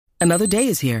Another day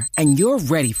is here, and you're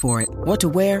ready for it. What to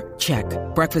wear? Check.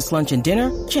 Breakfast, lunch, and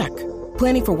dinner? Check.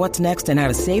 Planning for what's next and how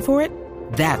to save for it?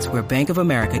 That's where Bank of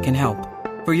America can help.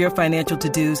 For your financial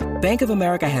to-dos, Bank of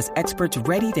America has experts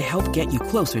ready to help get you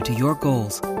closer to your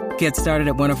goals. Get started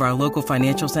at one of our local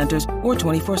financial centers or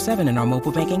 24/7 in our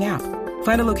mobile banking app.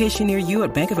 Find a location near you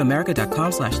at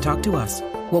bankofamerica.com/talktous.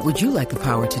 What would you like the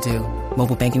power to do?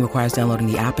 Mobile banking requires downloading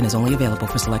the app and is only available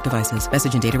for select devices.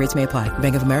 Message and data rates may apply.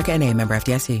 Bank of America N.A., member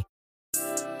FDIC.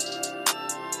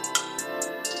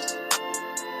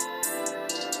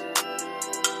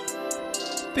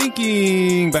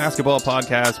 Thinking Basketball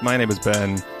Podcast. My name is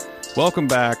Ben. Welcome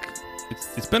back.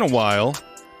 It's been a while.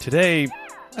 Today,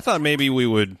 I thought maybe we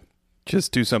would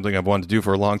just do something I've wanted to do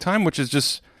for a long time, which is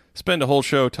just spend a whole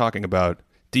show talking about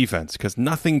defense, because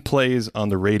nothing plays on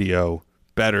the radio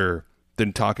better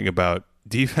than talking about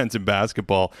defense in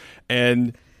basketball.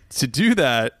 And to do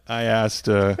that, I asked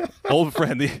old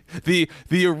friend, the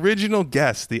original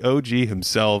guest, the OG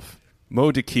himself,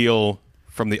 Mo Dakhil,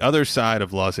 from the other side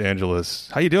of Los Angeles.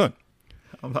 How you doing?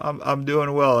 I'm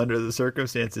doing well under the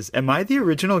circumstances. Am I the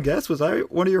original guest? Was I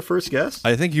one of your first guests?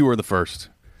 I think you were the first.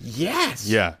 Yes.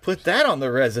 Yeah. Put that on the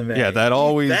resume. Yeah, that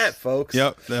always. That, folks.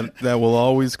 Yep. That will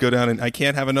always go down. And I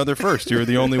can't have another first. You're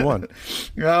the only one.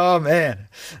 Oh man,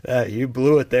 you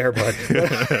blew it there, bud.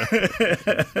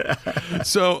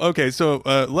 So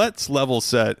let's level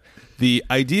set. The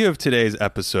idea of today's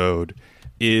episode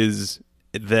is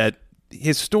that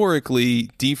historically,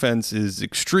 defense is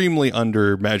extremely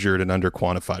undermeasured and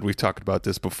underquantified. We've talked about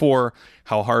this before,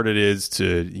 how hard it is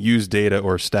to use data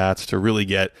or stats to really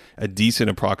get a decent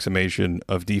approximation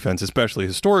of defense, especially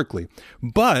historically.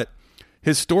 But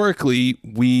historically,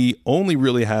 we only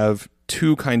really have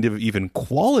two kind of even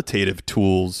qualitative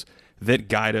tools that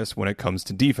guide us when it comes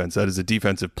to defense. That is a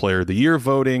Defensive Player of the Year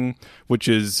voting, which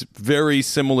is very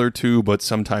similar to, but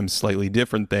sometimes slightly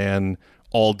different than,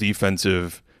 all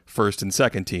defensive first and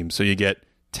second teams. So you get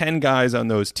 10 guys on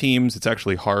those teams. It's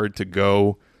actually hard to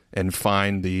go and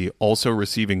find the also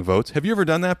receiving votes. Have you ever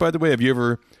done that, by the way? Have you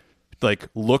ever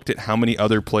looked at how many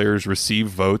other players receive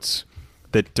votes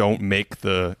that don't make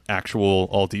the actual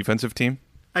all defensive team?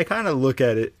 I kind of look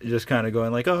at it just kind of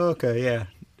going oh, okay, yeah.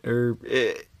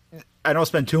 I don't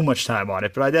spend too much time on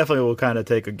it, but I definitely will kind of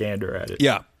take a gander at it.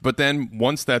 Yeah, but then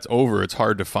once that's over, it's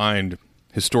hard to find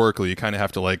historically. You kind of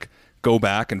have to go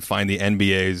back and find the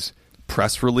NBA's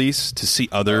press release to see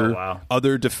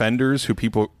other defenders who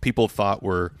people thought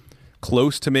were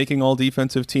close to making all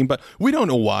defensive team, but we don't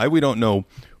know why. We don't know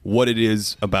what it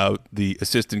is about the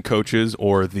assistant coaches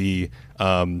or the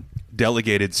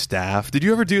delegated staff. Did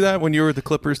you ever do that when you were at the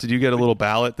Clippers? Did you get a little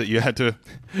ballot that you had to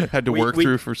work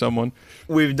through for someone?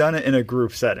 We've done it in a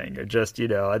group setting, just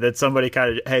that somebody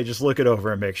kind of, hey, just look it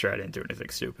over and make sure I didn't do anything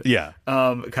stupid. Yeah,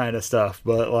 kind of stuff.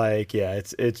 But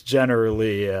it's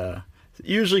generally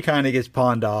usually kind of gets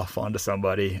pawned off onto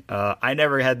somebody. I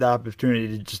never had the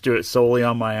opportunity to just do it solely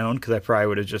on my own, because I probably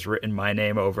would have just written my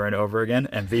name over and over again.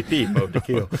 MVP, Mo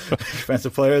Dakhil.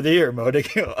 Defensive Player of the Year, Mo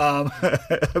Dakhil.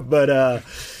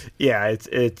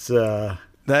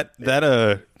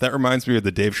 That reminds me of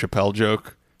the Dave Chappelle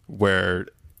joke where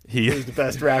he's the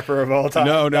best rapper of all time.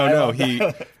 No.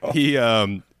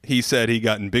 He said he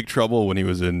got in big trouble when he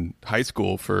was in high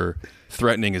school for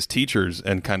threatening his teachers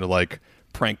and kind of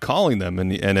prank calling them,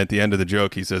 and at the end of the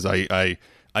joke he says, I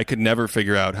could never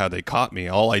figure out how they caught me.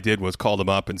 All I did was call them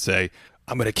up and say,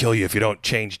 I'm gonna kill you if you don't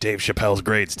change Dave Chappelle's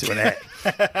grades to an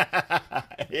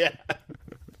A.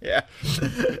 yeah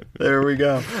there we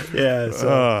go.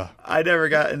 So I never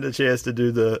gotten the chance to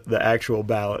do the actual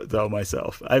ballot though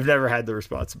myself. I've never had the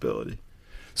responsibility.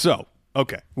 So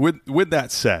okay, with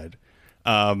that said,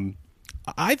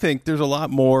 I think there's a lot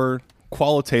more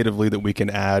qualitatively that we can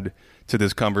add to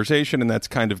this conversation, and that's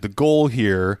kind of the goal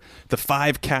here. The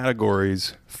 5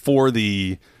 categories for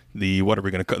the what are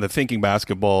we going to call the Thinking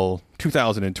Basketball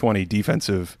 2020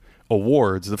 Defensive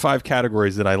Awards, the 5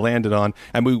 categories that I landed on,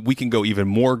 and we can go even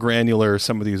more granular.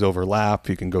 Some of these overlap.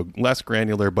 You can go less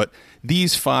granular, but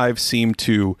these 5 seem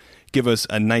to give us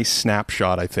a nice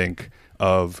snapshot, I think,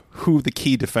 of who the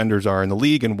key defenders are in the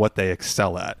league and what they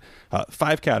excel at.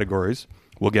 5 categories.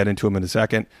 We'll get into them in a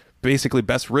second. Basically,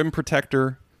 best rim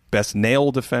protector, best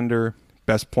nail defender,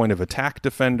 best point of attack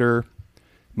defender,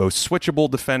 most switchable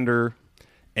defender,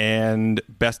 and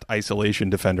best isolation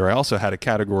defender. I also had a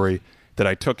category that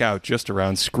I took out just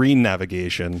around screen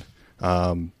navigation,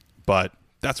 but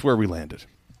that's where we landed.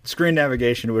 Screen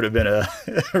navigation would have been a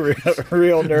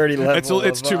real nerdy level.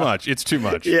 It's too much. It's too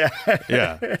much. Yeah.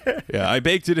 Yeah. I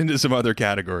baked it into some other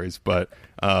categories, but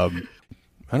I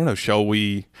don't know. Shall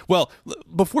we? Well,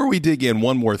 before we dig in,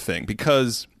 one more thing,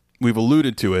 because we've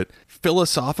alluded to it,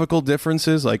 philosophical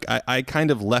differences. Like I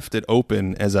kind of left it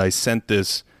open as I sent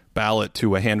this ballot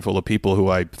to a handful of people who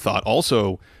I thought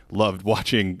also loved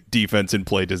watching defense and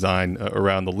play design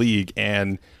around the league.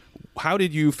 And how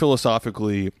did you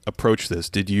philosophically approach this?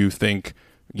 Did you think,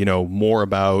 more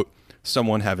about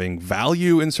someone having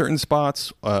value in certain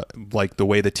spots, like the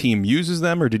way the team uses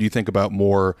them, or did you think about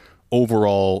more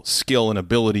overall skill and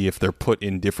ability if they're put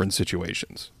in different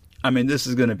situations? I mean, this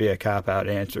is going to be a cop-out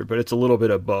answer, but it's a little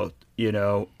bit of both.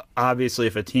 Obviously,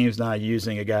 if a team's not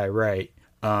using a guy right,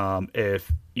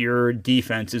 if your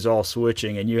defense is all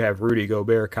switching and you have Rudy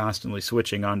Gobert constantly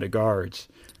switching onto guards,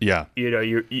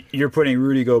 you're putting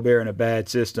Rudy Gobert in a bad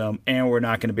system, and we're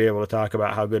not going to be able to talk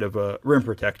about how good of a rim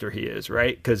protector he is,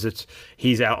 right? Because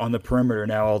he's out on the perimeter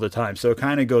now all the time. So it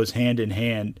kind of goes hand in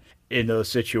hand in those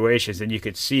situations, and you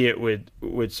could see it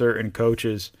with certain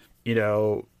coaches,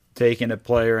 taking a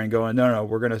player and going, no,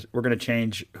 we're gonna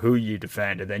change who you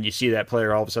defend, and then you see that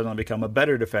player all of a sudden become a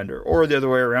better defender, or the other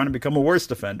way around and become a worse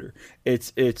defender.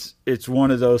 It's one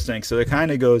of those things. So it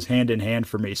kind of goes hand in hand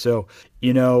for me. So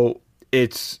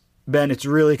it's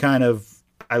really kind of,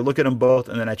 I look at them both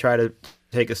and then I try to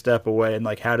take a step away and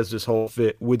like, how does this whole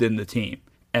fit within the team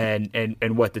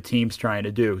and what the team's trying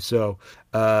to do? So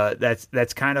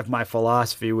that's kind of my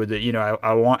philosophy with it.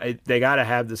 I want, they got to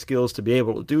have the skills to be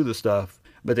able to do the stuff,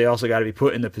 but they also got to be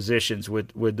put in the positions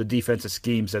with the defensive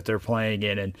schemes that they're playing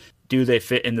in, and do they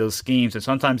fit in those schemes? And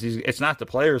sometimes it's not the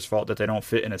player's fault that they don't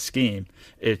fit in a scheme.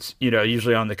 It's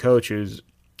usually on the coach who's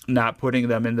not putting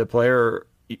them in the player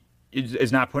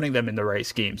is not putting them in the right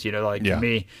schemes. To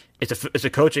me, it's a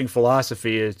coaching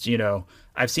philosophy. It's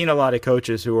I've seen a lot of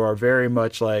coaches who are very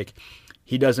much like,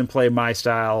 he doesn't play my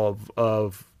style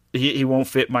of he won't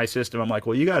fit my system. I'm like,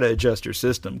 well, you got to adjust your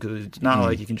system, because it's not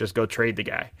like you can just go trade the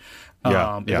guy.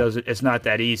 It's not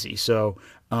that easy. So,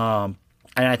 and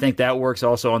I think that works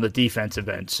also on the defensive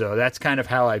end. So that's kind of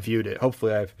how I viewed it.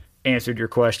 Hopefully I've answered your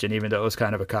question, even though it was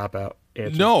kind of a cop-out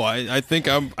answer. No, I think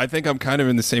I'm kind of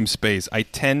in the same space. I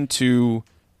tend to,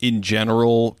 in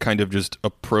general, kind of just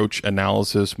approach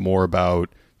analysis more about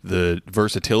the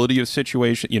versatility of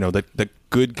situation, the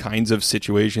good kinds of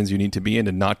situations you need to be in,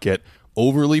 and not get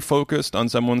overly focused on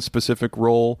someone's specific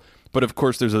role. But of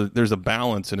course, there's a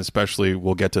balance, and especially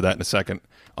we'll get to that in a second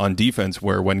on defense,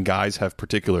 where when guys have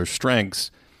particular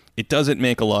strengths, it doesn't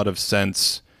make a lot of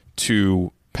sense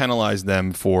to penalize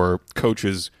them for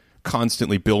coaches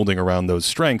constantly building around those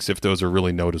strengths if those are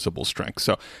really noticeable strengths.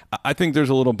 So I think there's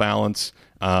a little balance.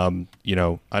 I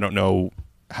don't know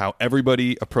how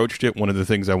everybody approached it. One of the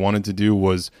things I wanted to do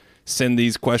was send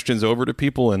these questions over to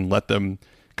people and let them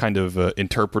kind of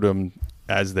interpret them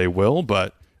as they will.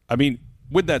 But I mean,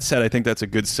 with that said, I think that's a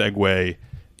good segue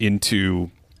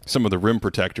into some of the rim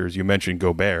protectors. You mentioned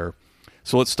Gobert.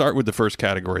 So let's start with the first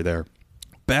category there.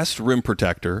 Best rim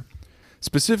protector.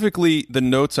 Specifically, the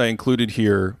notes I included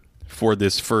here for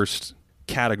this first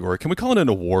category. Can we call it an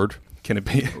award? Can it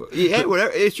be? Yeah,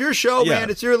 whatever. It's your show, man.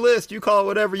 It's your list. You call it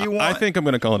whatever you want. I think I'm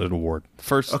going to call it an award.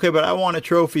 First. Okay, but I want a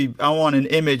trophy. I want an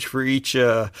image for each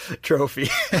trophy.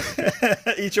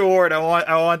 Each award. I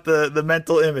want the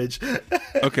mental image.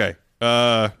 Okay.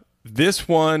 This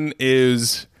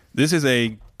is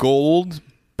a gold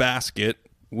basket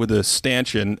with a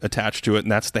stanchion attached to it,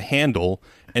 and that's the handle.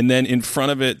 And then in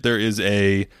front of it, there is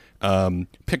a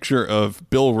picture of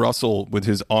Bill Russell with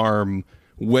his arm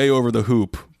way over the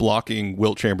hoop blocking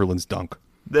Wilt Chamberlain's dunk.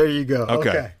 There you go.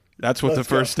 Okay. That's what the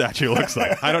first statue looks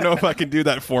like. I don't know if I can do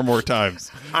that 4 more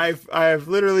times. I've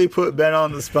literally put Ben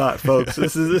on the spot, folks.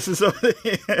 This is something.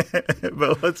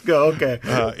 But let's go. Okay.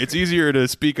 It's easier to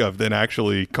speak of than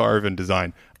actually carve and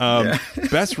design.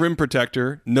 Best rim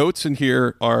protector. Notes in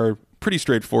here are pretty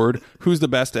straightforward. Who's the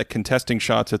best at contesting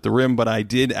shots at the rim? But I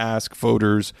did ask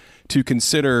voters to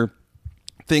consider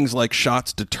things like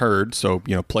shots deterred, so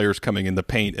players coming in the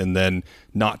paint and then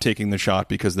not taking the shot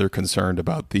because they're concerned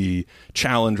about the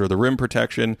challenge or the rim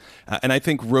protection. And I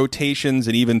think rotations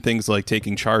and even things like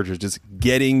taking charges, just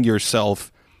getting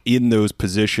yourself in those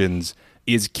positions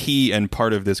is key and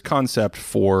part of this concept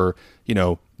for,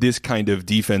 this kind of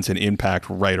defense and impact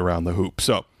right around the hoop.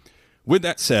 So with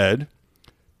that said,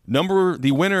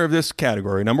 the winner of this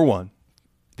category, number 1,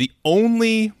 the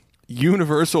only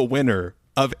universal winner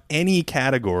of any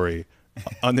category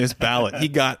on this ballot. He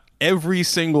got every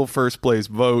single first place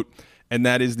vote, and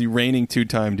that is the reigning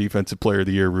 2-time Defensive Player of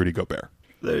the Year, Rudy Gobert.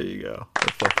 There you go.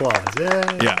 That's applause.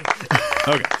 Yeah.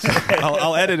 Okay. So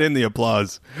I'll edit in the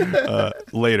applause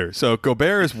later. So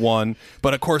Gobert is one,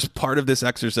 but of course part of this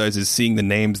exercise is seeing the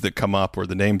names that come up or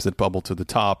the names that bubble to the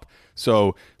top.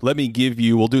 So let me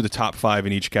we'll do the top 5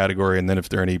 in each category, and then if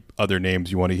there are any other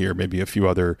names you want to hear, maybe a few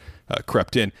other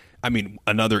crept in. I mean,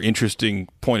 another interesting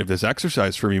point of this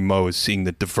exercise for me, Mo, is seeing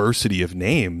the diversity of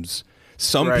names.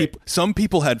 Some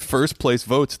people had first place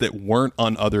votes that weren't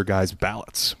on other guys'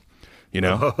 ballots.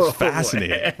 It's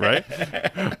fascinating, right?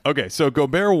 Okay, so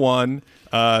Gobert won.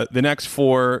 The next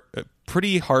 4,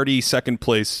 pretty hardy second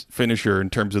place finisher in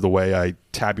terms of the way I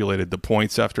tabulated the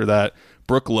points after that.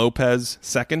 Brook Lopez,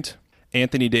 second.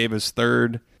 Anthony Davis,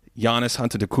 third. Giannis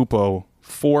Antetokounmpo,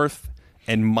 fourth.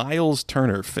 And Miles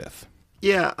Turner, fifth.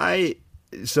 Yeah, I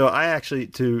actually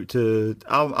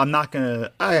I'm not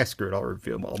gonna. Screw it. I'll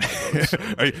reveal all my votes.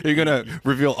 Are you gonna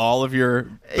reveal all of your?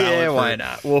 Yeah, why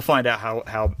not? We'll find out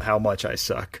how much I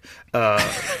suck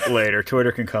later.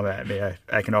 Twitter can come at me.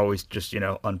 I can always just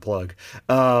unplug.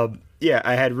 Yeah,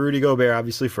 I had Rudy Gobert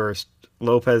obviously first,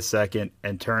 Lopez second,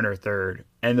 and Turner third.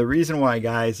 And the reason why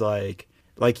guys like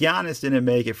Giannis didn't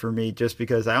make it for me, just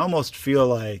because I almost feel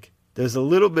like there's a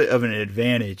little bit of an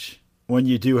advantage when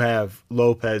you do have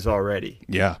Lopez already.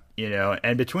 Yeah.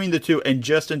 And between the two, and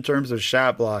just in terms of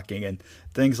shot blocking and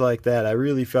things like that, I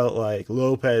really felt like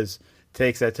Lopez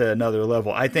takes that to another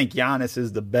level. I think Giannis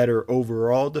is the better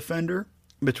overall defender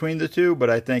between the two, but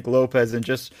I think Lopez, and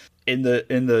just in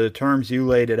the terms you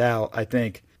laid it out, I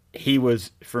think he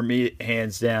was, for me,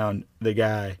 hands down the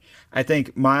guy. I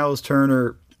think Miles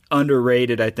Turner,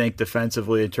 underrated, I think,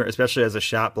 defensively, especially as a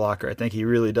shot blocker. I think he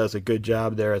really does a good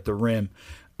job there at the rim.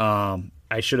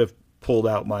 I should have pulled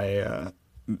out my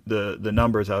the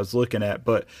numbers I was looking at,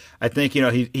 but I think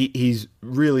he's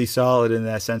really solid in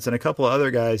that sense. And a couple of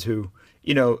other guys who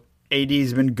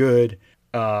AD's been good.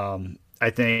 I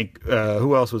think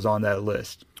who else was on that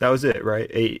list? That was it, right?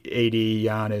 AD,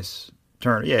 Giannis,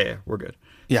 Turner. Yeah, we're good.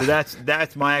 Yeah. So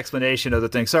that's my explanation of the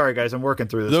thing. Sorry, guys, I'm working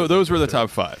through this. Those were the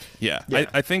top 5. Yeah.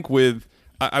 I think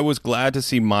I was glad to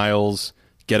see Miles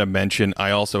get a mention.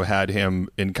 I also had him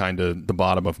in kind of the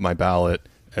bottom of my ballot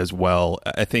as well.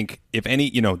 I think if any,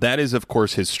 that is of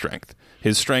course his strength.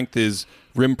 His strength is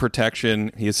rim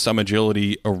protection. He has some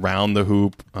agility around the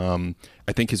hoop.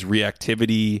 I think his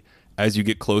reactivity as you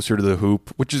get closer to the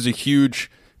hoop, which is a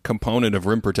huge component of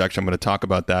rim protection. I'm going to talk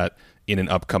about that in an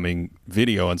upcoming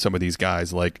video on some of these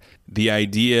guys, like the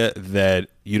idea that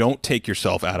you don't take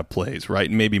yourself out of plays, right?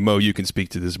 And maybe, Mo, you can speak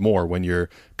to this more. When you're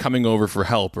coming over for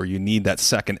help or you need that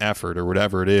second effort or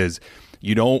whatever it is,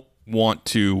 you don't want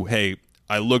to, hey,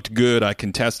 I looked good, I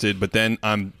contested, but then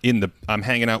I'm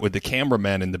hanging out with the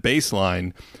cameraman in the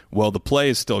baseline while the play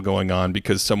is still going on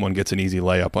because someone gets an easy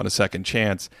layup on a second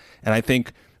chance. And I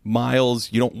think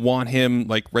Miles, you don't want him,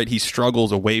 he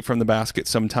struggles away from the basket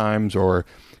sometimes, or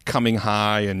coming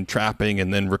high and trapping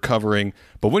and then recovering.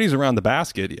 But when he's around the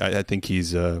basket, I think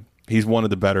he's one of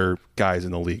the better guys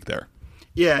in the league there.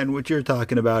 Yeah, and what you're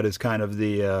talking about is kind of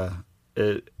the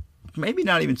maybe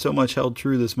not even so much held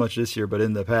true this year, but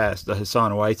in the past, the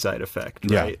Hassan Whiteside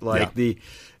effect, right? Yeah, the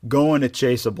going to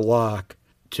chase a block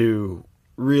to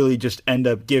really just end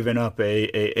up giving up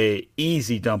a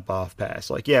easy dump off pass.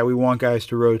 We want guys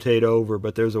to rotate over,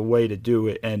 but there's a way to do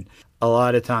it. And a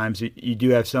lot of times you do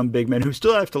have some big men who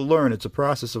still have to learn. It's a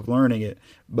process of learning it,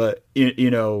 but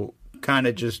kind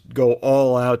of just go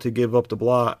all out to give up the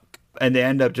block, and they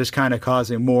end up just kind of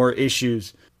causing more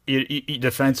issues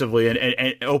defensively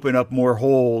and open up more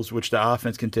holes, which the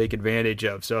offense can take advantage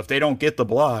of. So if they don't get the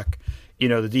block,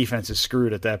 the defense is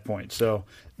screwed at that point. So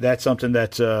that's something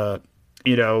that's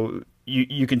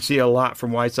you can see a lot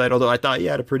from Whiteside, although I thought he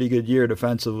had a pretty good year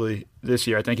defensively this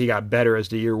year. I think he got better as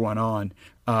the year went on.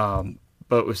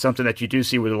 But it was something that you do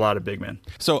see with a lot of big men.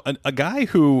 So a guy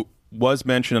who was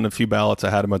mentioned on a few ballots, I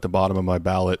had him at the bottom of my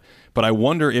ballot, but I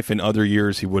wonder if in other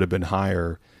years he would have been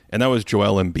higher, and that was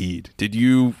Joel Embiid. Did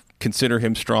you consider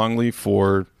him strongly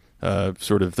for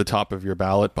sort of the top of your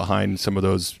ballot behind some of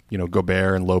those,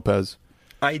 Gobert and Lopez?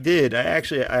 I did. I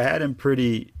had him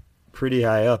pretty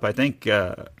high up. I think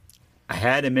I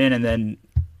had him in and then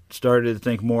started to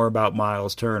think more about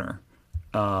Miles Turner.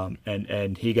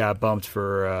 And he got bumped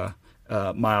for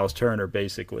Miles Turner,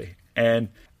 basically. And,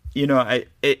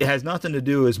 it has nothing to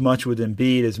do as much with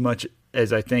Embiid as much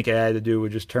as I think it had to do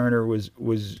with just Turner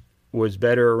was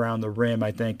better around the rim.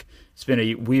 I think it's been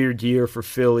a weird year for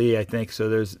Philly, I think, so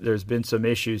there's been some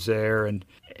issues there and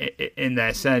in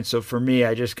that sense. So for me,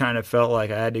 I just kind of felt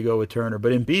like I had to go with Turner.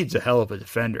 But Embiid's a hell of a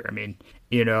defender. I mean,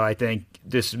 I think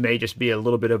this may just be a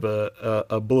little bit of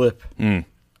a blip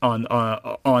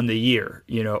on the year.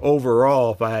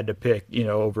 Overall, if I had to pick,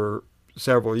 over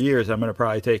several years, I'm going to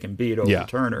probably take Embiid over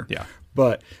Turner. Yeah.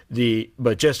 But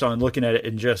just on looking at it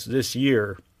in just this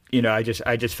year, I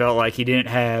just felt like he didn't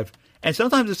have. And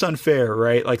sometimes it's unfair,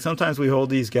 right? Like sometimes we hold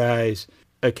these guys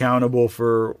accountable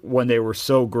for when they were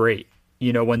so great.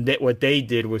 When what they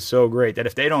did was so great that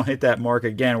if they don't hit that mark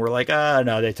again, we're like,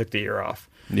 no, they took the year off.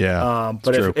 Yeah.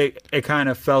 But it kind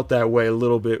of felt that way a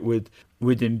little bit with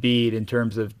Embiid in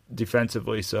terms of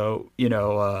defensively. So,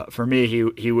 for me,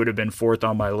 he would have been fourth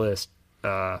on my list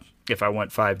if I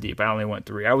went 5 deep. I only went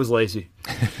 3. I was lazy.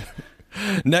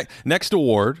 Next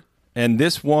award, and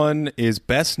this one is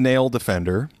Best Nail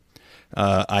Defender.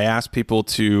 I asked people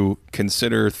to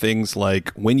consider things like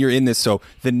when you're in this. So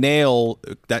the nail,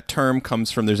 that term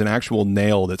comes from, there's an actual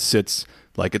nail that sits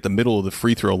like at the middle of the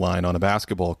free throw line on a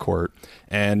basketball court.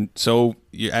 And so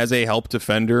as a help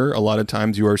defender, a lot of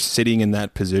times you are sitting in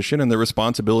that position, and the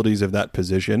responsibilities of that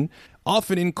position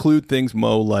often include things,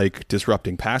 Mo, like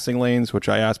disrupting passing lanes, which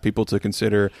I ask people to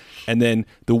consider, and then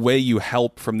the way you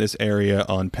help from this area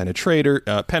on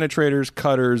penetrators,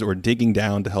 cutters, or digging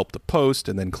down to help the post,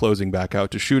 and then closing back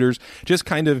out to shooters. Just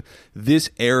kind of this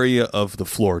area of the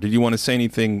floor. Did you want to say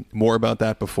anything more about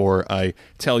that before I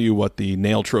tell you what the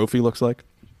nail trophy looks like?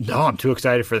 No, I'm too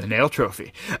excited for the nail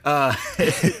trophy.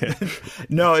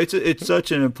 No, it's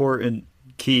such an important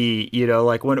key.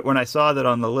 Like when I saw that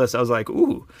on the list, I was like,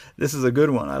 ooh, this is a good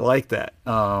one. I like that.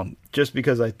 Just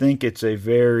because I think it's a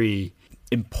very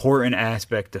important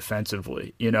aspect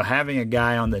defensively. Having a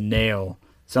guy on the nail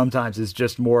sometimes is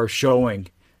just more showing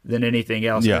than anything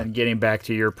else, than getting back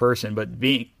to your person. But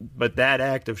that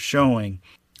act of showing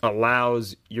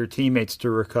allows your teammates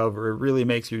to recover. It really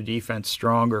makes your defense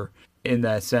stronger in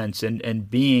that sense, and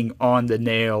being on the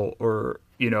nail or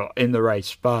in the right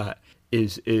spot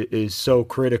is so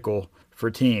critical for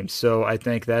teams. So I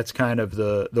think that's kind of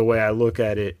the way I look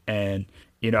at it, and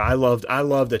I love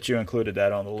that you included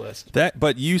that on the list.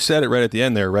 But you said it right at the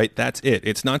end there, right? That's it.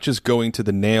 It's not just going to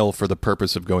the nail for the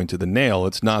purpose of going to the nail.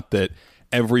 It's not that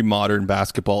every modern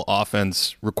basketball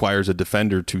offense requires a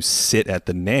defender to sit at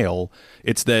the nail.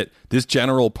 It's that this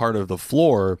general part of the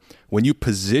floor, when you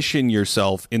position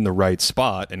yourself in the right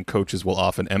spot, and coaches will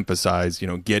often emphasize,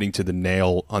 getting to the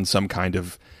nail on some kind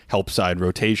of help side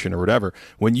rotation or whatever.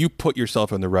 When you put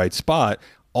yourself in the right spot,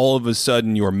 all of a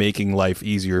sudden you're making life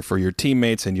easier for your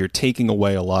teammates, and you're taking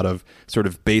away a lot of sort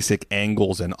of basic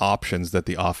angles and options that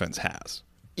the offense has.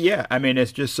 Yeah, I mean,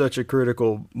 it's just such a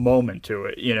critical moment to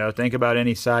it. Think about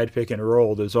any side pick and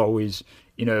roll. There's always,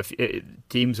 if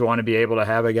teams want to be able to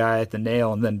have a guy at the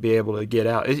nail and then be able to get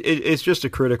out. It's just a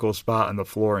critical spot on the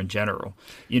floor in general,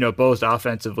 both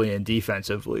offensively and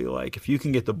defensively. Like, if you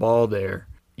can get the ball there,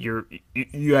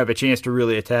 you have a chance to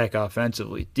really attack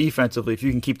offensively. Defensively, if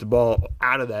you can keep the ball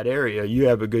out of that area, you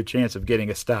have a good chance of getting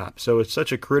a stop. So it's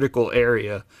such a critical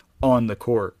area on the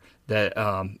court that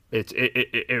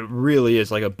it really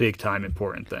is like a big time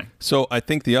important thing. So I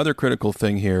think the other critical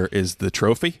thing here is the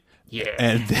trophy.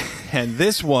 Yeah. And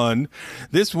this one,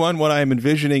 what I'm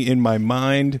envisioning in my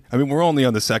mind, I mean, we're only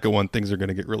on the second one. Things are going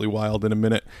to get really wild in a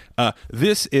minute.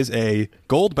 This is a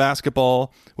gold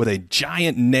basketball with a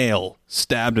giant nail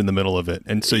stabbed in the middle of it.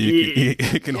 And so you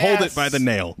can hold it by the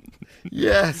nail.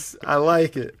 Yes, I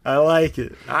like it.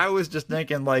 I was just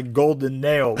thinking like golden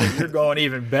nail, but you're going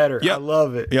even better. Yep. I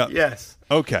love it. Yep. Yes.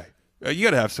 Okay. You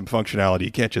got to have some functionality.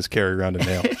 You can't just carry around a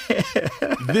nail.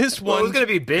 This one, it was going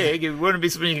to be big. It wouldn't be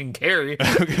something you can carry.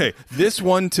 Okay. This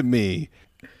one, to me,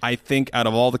 I think out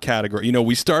of all the categories,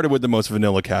 we started with the most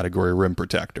vanilla category, rim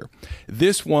protector.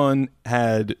 This one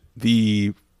had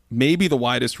maybe the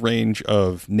widest range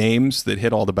of names that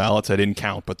hit all the ballots. I didn't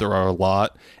count, but there are a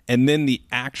lot. And then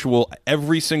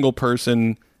every single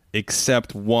person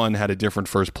except one had a different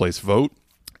first place vote.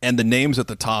 And the names at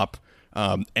the top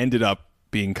ended up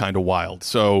being kind of wild.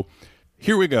 So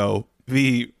here we go.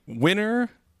 The winner,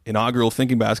 inaugural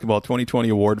Thinking Basketball 2020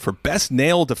 award for Best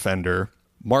Nail Defender,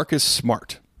 Marcus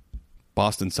Smart,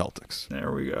 Boston Celtics.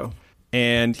 There we go.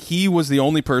 And he was the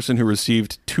only person who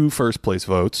received 2 first place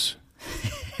votes.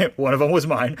 One of them was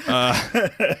mine.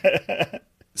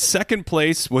 Second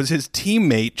place was his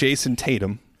teammate, Jason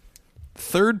Tatum.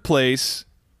 Third place,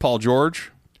 Paul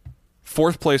George.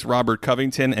 Fourth place, Robert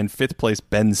Covington. And fifth place,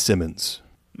 Ben Simmons.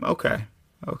 Okay.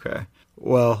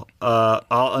 Well,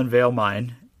 I'll unveil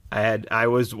mine. I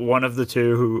was one of the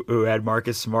two who had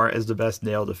Marcus Smart as the best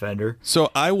nail defender.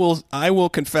 So I will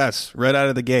confess right out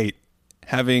of the gate,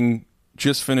 having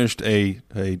just finished a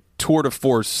tour de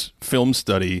force film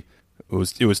study.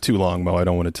 It was too long, Mo. I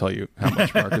don't want to tell you how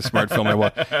much Marcus Smart film I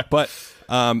watched. But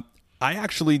I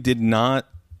actually did not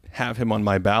have him on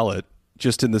my ballot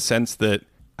just in the sense that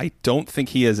I don't think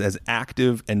he is as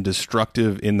active and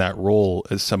destructive in that role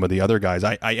as some of the other guys.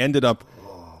 I ended up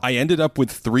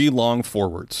with 3 long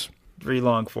forwards. 3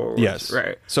 long forwards. Yes.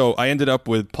 Right. So I ended up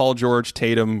with Paul George,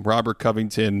 Tatum, Robert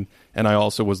Covington, and I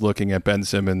also was looking at Ben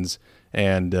Simmons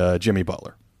and Jimmy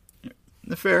Butler.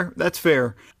 Fair. That's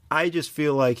fair. I just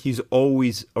feel like he's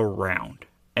always around.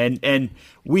 And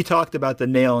we talked about the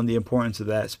nail and the importance of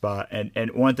that spot.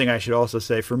 And one thing I should also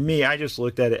say, for me, I just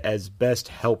looked at it as best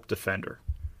help defender.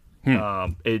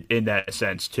 In that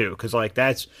sense too, because like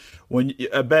that's when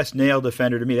a best nail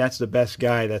defender to me, that's the best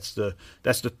guy. That's the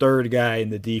third guy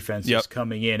in the defense that's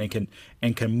coming in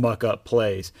and can muck up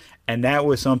plays. And that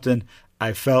was something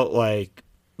I felt like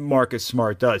Marcus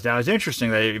Smart does. Now it's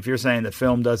interesting that if you're saying the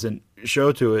film doesn't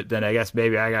show to it, then I guess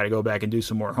maybe I got to go back and do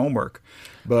some more homework.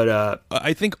 But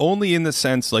I think only in the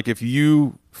sense, like if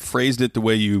you phrased it the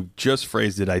way you just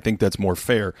phrased it, I think that's more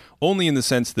fair. Only in the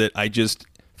sense that I just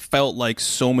felt like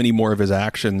so many more of his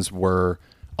actions were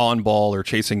on ball or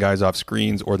chasing guys off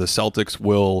screens, or the Celtics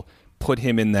will put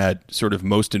him in that sort of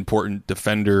most important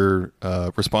defender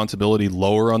responsibility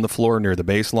lower on the floor near the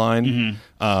baseline,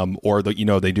 or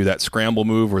they do that scramble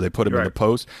move where they put him in the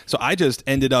post. So I just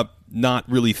ended up not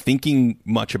really thinking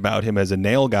much about him as a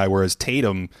nail guy, whereas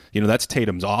Tatum, that's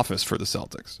Tatum's office for the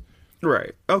Celtics.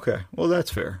 Right. Okay. Well,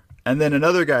 that's fair. And then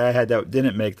another guy I had that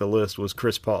didn't make the list was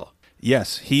Chris Paul.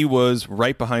 Yes, he was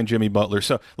right behind Jimmy Butler.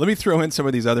 So let me throw in some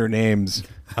of these other names.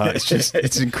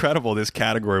 It's incredible. This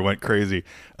category went crazy.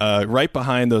 Right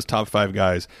behind those top 5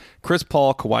 guys, Chris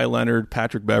Paul, Kawhi Leonard,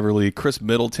 Patrick Beverley, Chris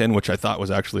Middleton, which I thought was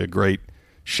actually a great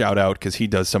shout out because he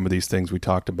does some of these things we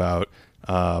talked about.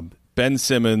 Ben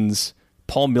Simmons,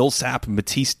 Paul Millsap,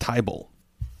 Matisse Thybulle.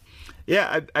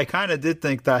 Yeah, I kind of did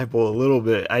think Thybulle a little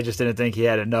bit. I just didn't think he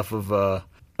had enough of a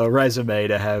resume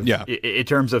to have in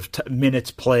terms of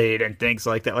minutes played and things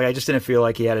like that. Like I just didn't feel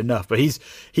like he had enough. But he's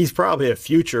probably a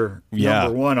future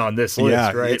number 1 on this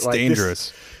list, right? It's like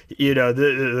dangerous.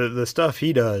 The stuff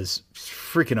he does is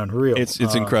freaking unreal. It's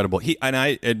incredible.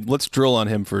 And let's drill on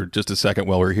him for just a second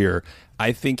while we're here.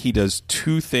 I think he does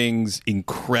 2 things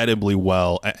incredibly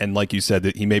well, and like you said,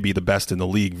 that he may be the best in the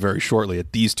league very shortly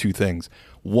at these 2 things.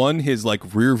 One, his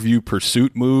like rear view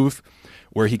pursuit move,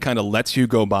 where he kind of lets you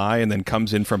go by and then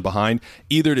comes in from behind,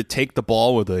 either to take the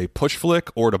ball with a push flick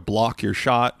or to block your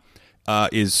shot,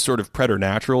 is sort of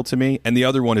preternatural to me. And the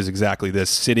other one is exactly this,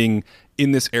 sitting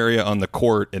in this area on the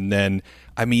court. And then,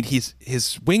 his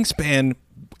wingspan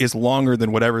is longer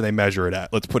than whatever they measure it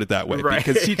at. Let's put it that way,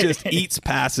 because he just eats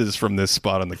passes from this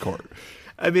spot on the court.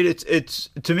 I mean, it's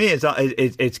to me,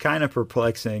 it's kind of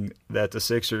perplexing that the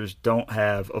Sixers don't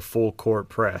have a full court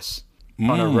press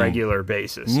on a regular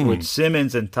basis. With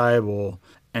Simmons and Thybulle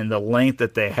and the length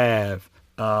that they have,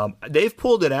 they've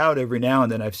pulled it out every now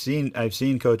and then. I've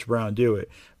seen Coach Brown do it,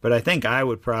 but I think I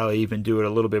would probably even do it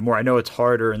a little bit more. I know it's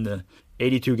harder in the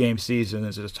 82-game season.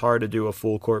 It's hard to do a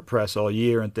full court press all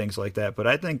year and things like that, but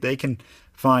I think they can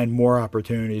find more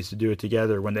opportunities to do it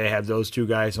together when they have those 2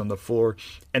 guys on the floor,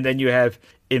 and then you have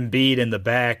Embiid in the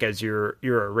back as your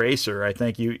eraser. I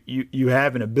think you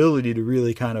have an ability to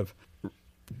really kind of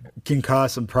can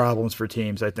cause some problems for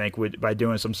teams, I think, by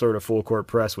doing some sort of full court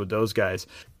press with those guys.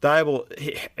 Thybulle,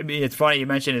 it's funny you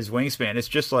mentioned his wingspan. It's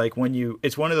just like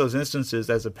it's one of those instances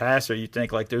as a passer, you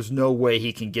think like there's no way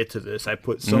he can get to this. I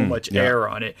put so much air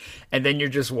on it. And then you're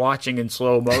just watching in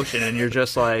slow motion and you're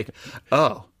just like,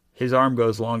 oh, his arm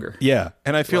goes longer. Yeah.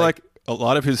 And I feel like a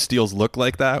lot of his steals look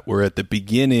like that, where at the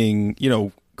beginning,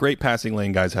 great passing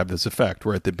lane guys have this effect,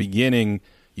 where at the beginning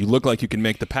you look like you can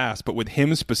make the pass, but with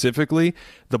him specifically,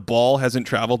 the ball hasn't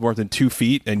traveled more than 2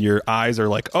 feet, and your eyes are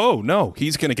like, "Oh no,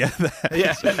 he's going to get that."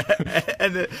 Yeah,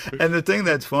 and the thing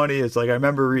that's funny is like I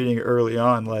remember reading early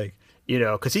on, like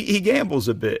because he gambles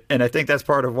a bit, and I think that's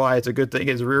part of why it's a good thing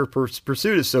his rear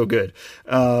pursuit is so good.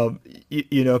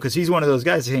 Because he's one of those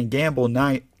guys that can gamble,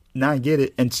 not get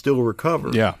it, and still recover.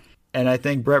 Yeah. And I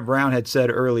think Brett Brown had said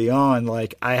early on,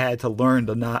 like, I had to learn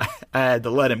I had to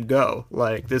let him go.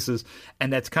 Like, this is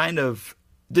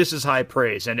high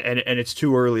praise, and it's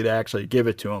too early to actually give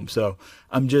it to him. So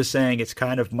I'm just saying it's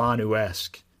kind of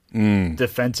Manu-esque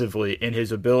defensively in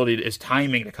his ability, his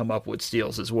timing to come up with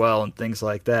steals as well and things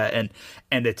like that,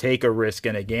 and to take a risk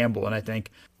and a gamble. And I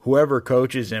think whoever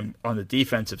coaches him on the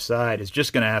defensive side is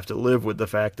just going to have to live with the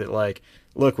fact that, like,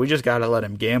 look, we just got to let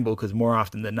him gamble because more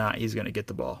often than not, he's going to get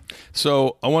the ball.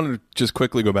 So I wanted to just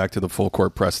quickly go back to the full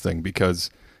court press thing because,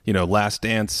 Last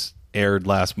Dance aired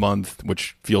last month,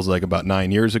 which feels like about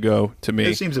 9 years ago to me.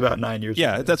 It seems about 9 years ago.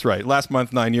 Yeah, that's right. Last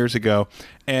month, 9 years ago.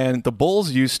 And the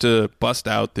Bulls used to bust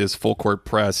out this full court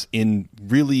press in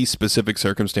really specific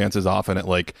circumstances, often at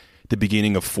like the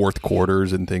beginning of fourth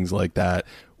quarters and things like that.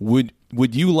 Would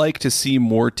you like to see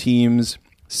more teams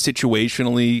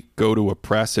situationally go to a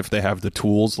press if they have the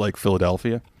tools like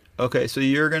Philadelphia? Okay, so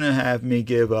you're going to have me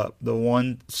give up the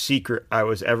one secret I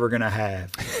was ever going to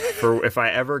have for if I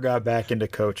ever got back into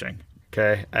coaching.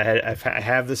 Okay,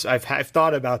 I've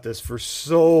thought about this for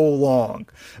so long,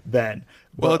 Ben.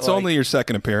 Well, it's only your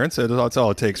second appearance. That's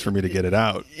all it takes for me to get it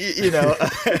out. You know,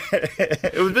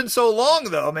 it's been so long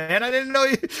though, man. I didn't know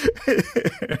you.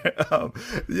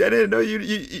 I didn't know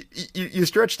you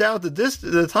stretched out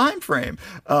the time frame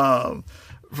from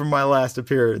my last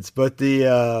appearance. But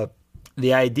the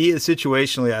idea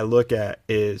situationally I look at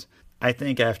is I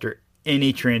think after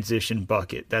any transition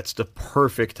bucket, that's the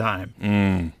perfect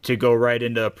time to go right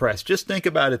into a press. Just think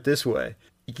about it this way: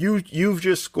 you've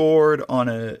just scored on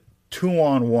a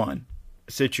 2-on-1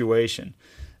 situation.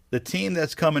 The team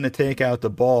that's coming to take out the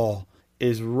ball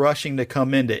is rushing to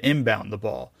come in to inbound the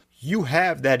ball. You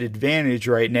have that advantage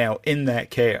right now in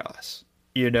that chaos,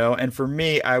 you know? And for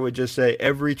me, I would just say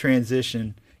every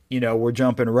transition, you know, we're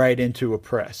jumping right into a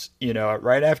press, you know,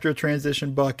 right after a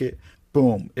transition bucket,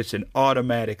 boom, it's an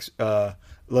automatic,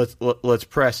 let's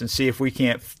press and see if we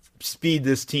can't speed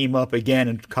this team up again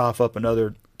and cough up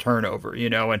another turnover, you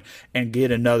know, and get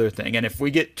another thing. And if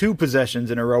we get 2 possessions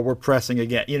in a row, we're pressing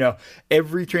again. You know,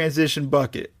 every transition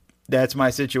bucket, that's my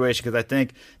situation, because I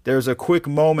think there's a quick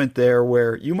moment there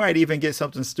where you might even get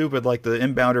something stupid like the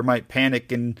inbounder might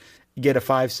panic and get a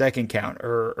 5-second count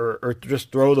or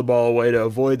just throw the ball away to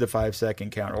avoid the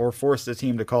 5-second count or force the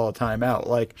team to call a timeout.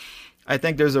 Like, I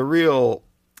think there's a real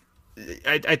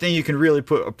I think you can really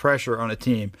put a pressure on a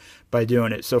team by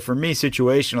doing it. So for me,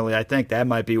 situationally, I think that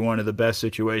might be one of the best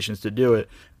situations to do it.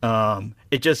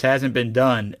 It just hasn't been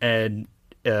done, and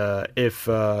if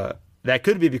that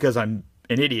could be because I'm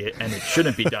an idiot and it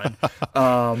shouldn't be done,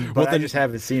 but I just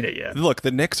haven't seen it yet. Look,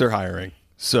 the Knicks are hiring,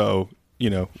 so you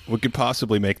know we could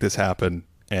possibly make this happen.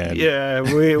 And yeah,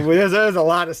 there's a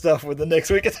lot of stuff with the Knicks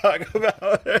we could talk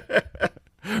about.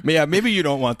 Yeah, maybe you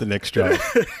don't want the Knicks job.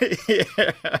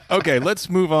 Yeah. Okay, let's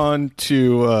move on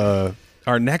to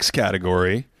our next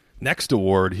category, next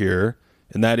award here,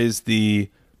 and that is the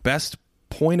best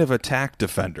point of attack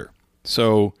defender.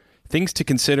 So things to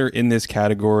consider in this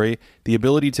category: the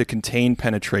ability to contain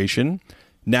penetration,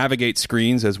 navigate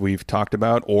screens, as we've talked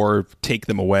about, or take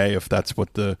them away if that's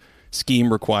what the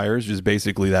scheme requires, which is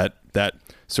basically that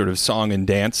sort of song and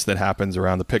dance that happens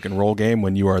around the pick and roll game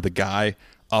when you are the guy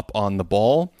up on the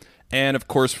ball. And of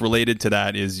course, related to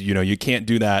that is, you know, you can't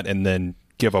do that and then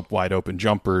give up wide open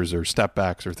jumpers or step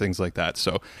backs or things like that.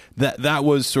 So that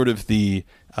was sort of the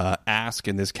ask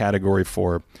in this category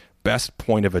for best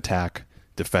point of attack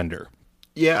defender.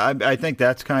 Yeah, I think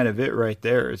that's kind of it right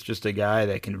there. It's just a guy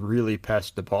that can really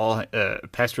pester the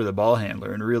ball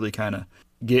handler and really kind of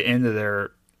get into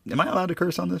their. Am I allowed to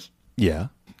curse on this? Yeah,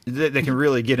 they can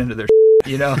really get into their.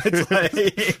 You know, it's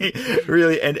like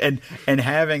really, and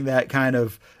having that kind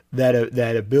of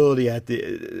that ability at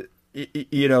the,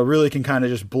 you know, really can kind of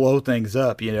just blow things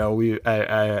up. You know,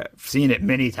 I've seen it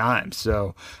many times.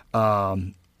 So,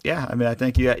 yeah, I mean, I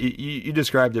think you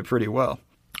described it pretty well.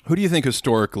 Who do you think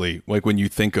historically, like when you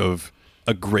think of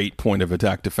a great point of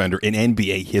attack defender in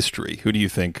NBA history, who do you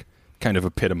think kind of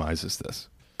epitomizes this?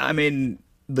 I mean,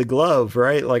 the glove,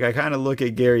 right? Like I kind of look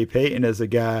at Gary Payton as a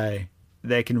guy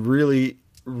that can really,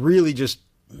 really just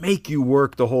make you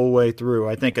work the whole way through.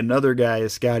 I think another guy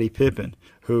is Scottie Pippen,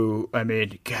 who, I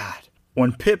mean, God,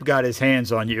 when Pip got his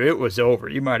hands on you, it was over.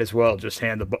 You might as well just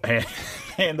hand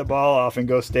the ball off and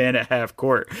go stand at half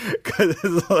court because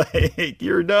it's like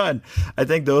you're done. I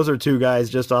think those are two guys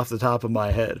just off the top of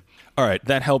my head. All right,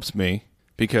 that helps me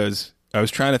because I was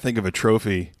trying to think of a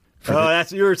trophy.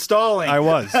 You were stalling. I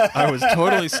was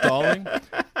totally stalling,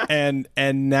 and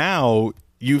now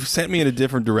you've sent me in a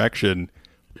different direction.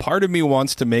 Part of me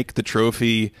wants to make the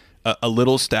trophy a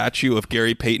little statue of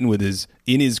Gary Payton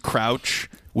in his crouch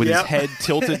with his head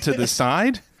tilted to the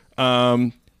side.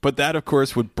 But that, of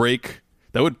course, would break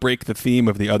the theme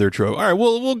of the other trophy. All right,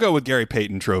 we'll go with Gary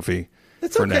Payton trophy.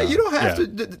 It's okay. Now. You don't have to.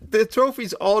 The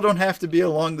trophies all don't have to be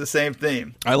along the same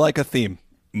theme. I like a theme,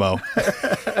 Mo.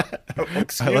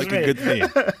 Excuse I like me. a good theme.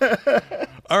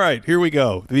 All right, here we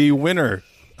go. The winner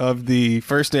of the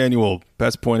first annual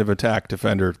Best Point of Attack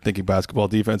Defender Thinking Basketball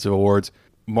Defensive Awards,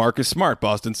 Marcus Smart,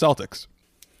 Boston Celtics.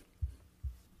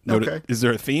 Okay. Is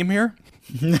there a theme here?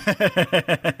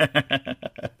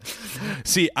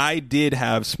 See, I did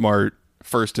have Smart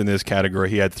first in this category.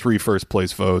 He had 3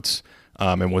 first-place votes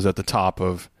and was at the top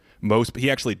of most. He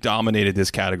actually dominated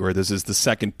this category. This is the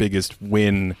second biggest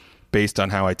win based on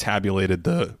how I tabulated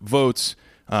the votes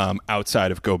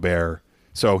outside of Gobert.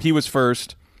 So he was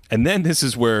first. And then this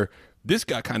is where this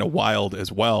got kind of wild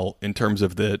as well in terms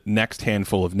of the next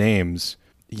handful of names.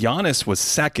 Giannis was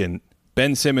second,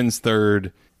 Ben Simmons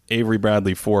third, Avery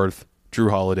Bradley fourth, Drew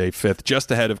Holiday fifth,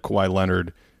 just ahead of Kawhi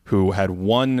Leonard, who had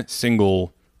one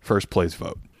single first place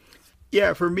vote.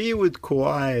 Yeah, for me with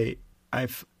Kawhi, I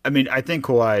think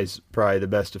Kawhi is probably the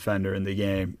best defender in the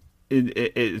game.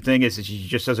 The thing is he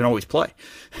just doesn't always play,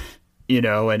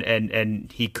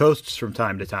 and he coasts from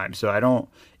time to time. So I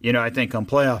think on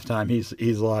playoff time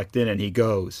he's locked in and he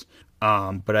goes.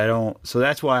 But I don't. So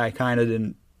that's why I kind of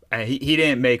didn't. He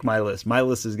didn't make my list. My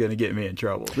list is going to get me in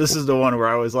trouble. This is the one where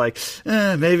I was like,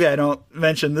 maybe I don't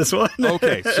mention this one.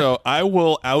 Okay, so I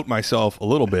will out myself a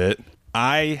little bit.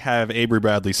 I have Avery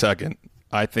Bradley second.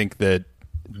 I think that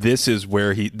this is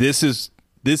where this is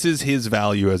his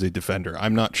value as a defender.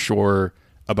 I'm not sure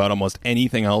about almost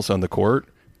anything else on the court,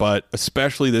 but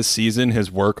especially this season,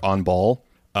 his work on ball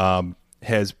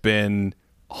has been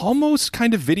almost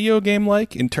kind of video game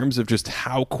like in terms of just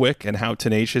how quick and how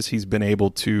tenacious he's been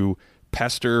able to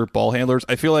pester ball handlers.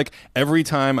 I feel like every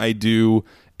time I do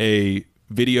a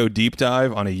video deep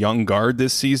dive on a young guard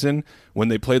this season, when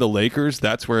they play the Lakers,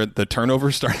 that's where the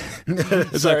turnovers start.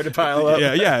 Started to pile up.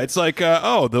 Yeah. It's like,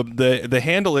 the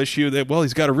handle issue that, well,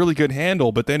 he's got a really good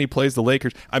handle, but then he plays the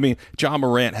Lakers. I mean, Ja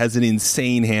Morant has an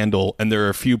insane handle, and there are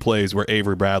a few plays where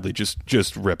Avery Bradley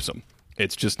just rips him.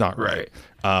 It's just not right.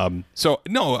 So,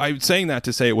 no, I'm saying that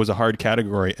to say it was a hard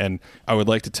category, and I would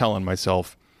like to tell on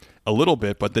myself a little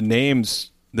bit, but the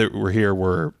names that were here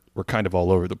were kind of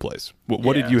all over the place.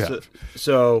 What did you have?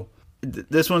 So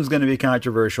this one's going to be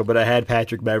controversial, but I had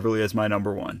Patrick Beverley as my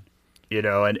number one.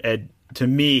 And to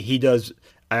me, he does.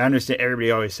 I understand everybody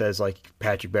always says like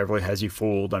Patrick Beverley has you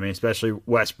fooled. I mean, especially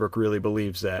Westbrook really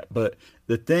believes that. But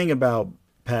the thing about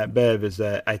Pat Bev is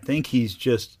that I think he's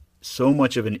just so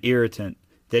much of an irritant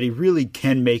that he really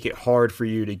can make it hard for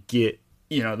you to get,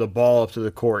 the ball up to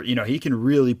the court. He can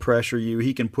really pressure you.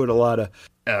 He can put a lot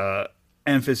of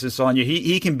emphasis on you.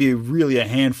 He can be really a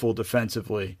handful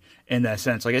defensively in that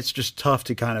sense. Like, it's just tough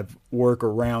to kind of work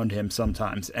around him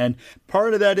sometimes. And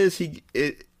part of that is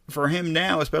for him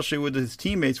now, especially with his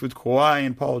teammates, with Kawhi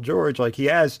and Paul George, like he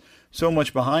has so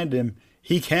much behind him,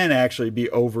 he can actually be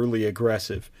overly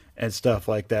aggressive and stuff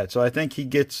like that. So I think he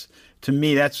gets, to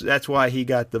me, that's why he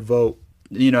got the vote,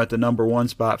 at the number one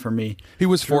spot for me. He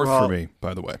was fourth for me,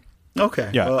 by the way.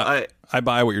 Okay. Yeah, well, I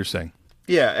buy what you're saying.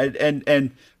 Yeah,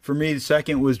 and for me, the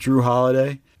second was Drew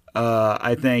Holiday.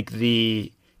 I think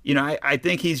I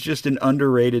think he's just an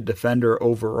underrated defender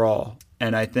overall,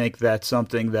 and I think that's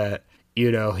something that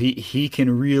he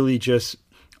can really just.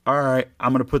 All right,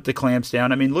 I'm going to put the clamps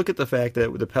down. I mean, look at the fact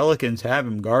that the Pelicans have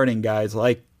him guarding guys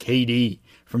like KD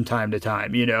from time to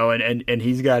time, and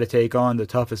he's got to take on the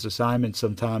toughest assignments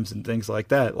sometimes and things like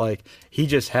that. Like, he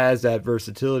just has that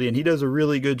versatility, and he does a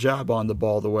really good job on the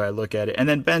ball the way I look at it. And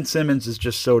then Ben Simmons is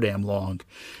just so damn long.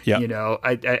 Yeah.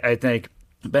 I think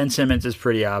Ben Simmons is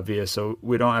pretty obvious, so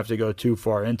we don't have to go too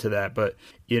far into that. But,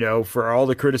 for all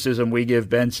the criticism we give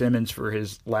Ben Simmons for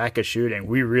his lack of shooting,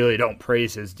 we really don't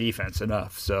praise his defense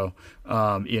enough. So,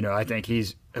 I think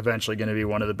he's eventually going to be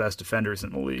one of the best defenders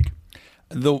in the league.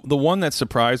 The one that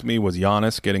surprised me was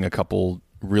Giannis getting a couple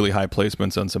really high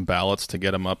placements on some ballots to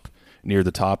get him up near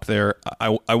the top there.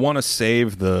 I want to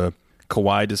save the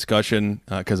Kawhi discussion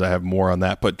because I have more on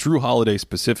that, but Drew Holiday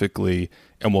specifically,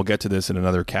 and we'll get to this in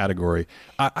another category,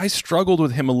 I struggled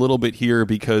with him a little bit here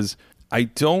because I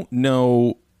don't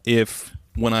know if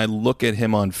when I look at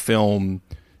him on film,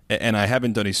 and I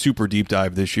haven't done a super deep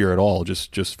dive this year at all,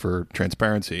 just for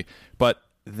transparency, but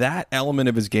that element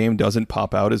of his game doesn't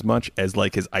pop out as much as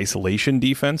like his isolation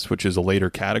defense, which is a later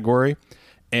category.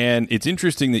 And it's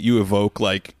interesting that you evoke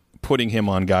like putting him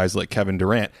on guys like Kevin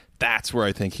Durant. That's where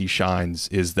I think he shines,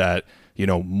 is that,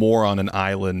 more on an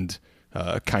island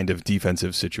kind of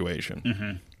defensive situation.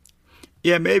 Mm-hmm.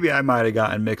 Yeah, maybe I might have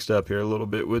gotten mixed up here a little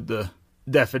bit with the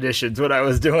definitions when I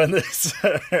was doing this.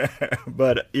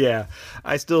 But yeah,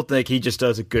 I still think he just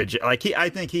does a good job. Like, I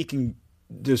think he can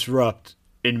disrupt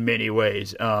in many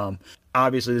ways.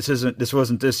 Obviously, this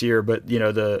wasn't this year, but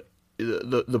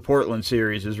the Portland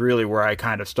series is really where I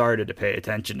kind of started to pay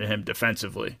attention to him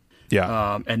defensively.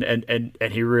 Yeah.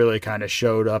 And he really kind of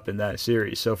showed up in that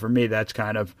series. So for me, that's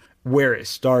kind of where it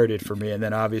started for me. And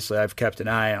then obviously I've kept an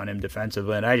eye on him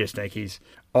defensively, and I just think he's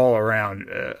all around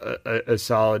a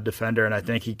solid defender, and I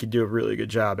think he could do a really good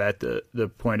job at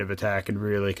the point of attack and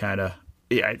really kind of.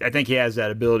 Yeah, I think he has that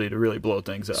ability to really blow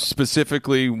things up.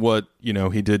 Specifically, what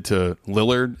he did to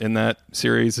Lillard in that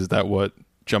series, is that what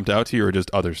jumped out to you, or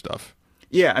just other stuff?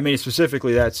 Yeah, I mean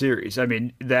specifically that series. I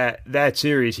mean that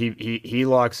series he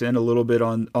locks in a little bit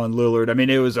on Lillard. I mean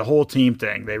it was a whole team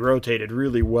thing. They rotated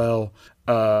really well,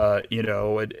 all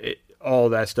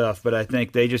that stuff. But I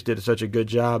think they just did such a good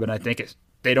job, and I think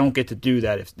they don't get to do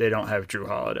that if they don't have Drew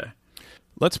Holiday.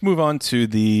 Let's move on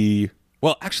to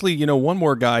one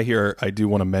more guy here I do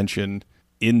want to mention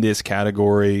in this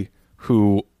category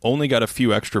who only got a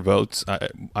few extra votes.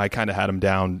 I kind of had him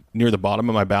down near the bottom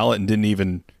of my ballot and didn't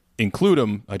even include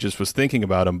him. I just was thinking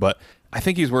about him, but I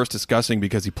think he's worth discussing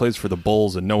because he plays for the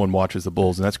Bulls and no one watches the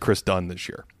Bulls, and that's Chris Dunn this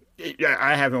year. Yeah,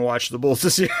 I haven't watched the Bulls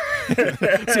this year. See,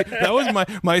 that was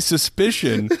my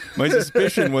suspicion. My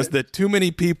suspicion was that too many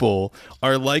people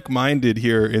are like-minded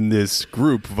here in this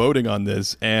group voting on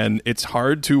this, and it's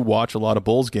hard to watch a lot of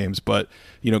Bulls games. But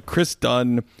Chris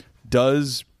Dunn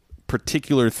does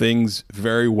particular things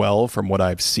very well from what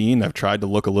I've seen. I've tried to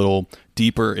look a little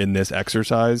deeper in this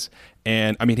exercise,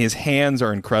 and I mean his hands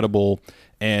are incredible,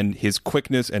 and his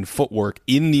quickness and footwork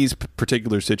in these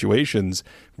particular situations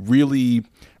really,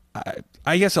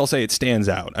 I guess I'll say it stands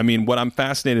out. I mean, what I'm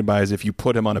fascinated by is if you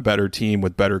put him on a better team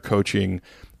with better coaching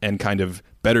and kind of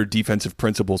better defensive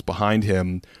principles behind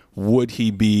him, would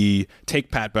he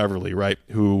take Pat Beverly, right,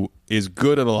 who is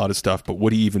good at a lot of stuff, but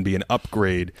would he even be an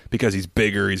upgrade because he's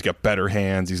bigger, he's got better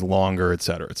hands, he's longer, et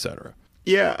cetera, et cetera?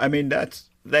 Yeah, I mean, that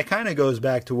kind of goes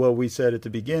back to what we said at the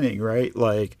beginning, right?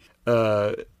 Like,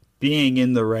 being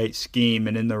in the right scheme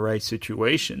and in the right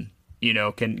situation,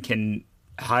 can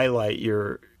highlight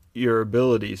your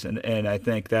abilities, and I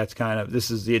think that's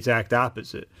this is the exact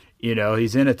opposite.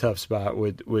 He's in a tough spot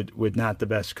with not the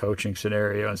best coaching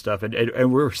scenario and stuff,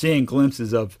 and we're seeing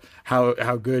glimpses of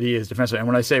how good he is defensively. And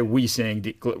when I say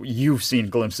you've seen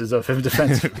glimpses of him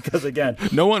defensively, because again,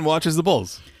 no one watches the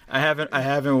Bulls. I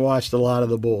haven't watched a lot of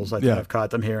the Bulls. I think I've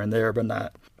caught them here and there, but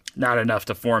not enough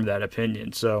to form that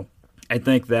opinion. So I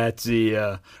think that's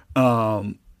the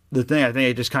thing. I think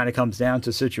it just kind of comes down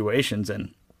to situations,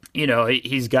 and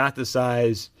he's got the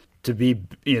size to be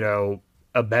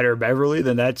a better Beverly,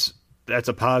 then that's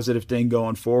a positive thing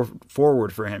going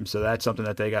forward for him. So that's something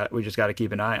that we just got to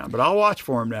keep an eye on. But I'll watch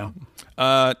for him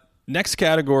now. Next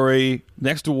category,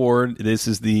 next award, this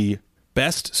is the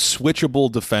best switchable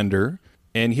defender.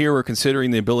 And here we're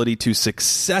considering the ability to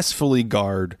successfully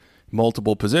guard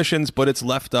multiple positions, but it's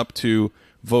left up to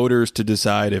voters to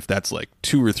decide if that's like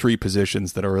 2 or 3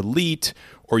 positions that are elite,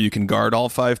 or you can guard all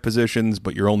 5 positions,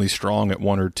 but you're only strong at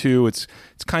 1 or 2. It's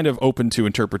kind of open to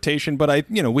interpretation, but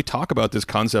we talk about this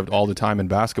concept all the time in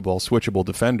basketball, switchable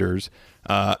defenders,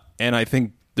 and I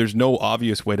think there's no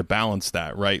obvious way to balance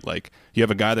that, right? Like you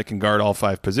have a guy that can guard all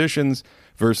 5 positions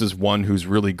versus one who's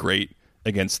really great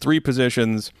against 3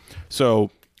 positions.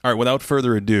 So, all right, without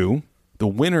further ado, the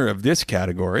winner of this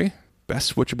category,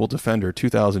 best switchable defender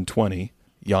 2020,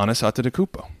 Giannis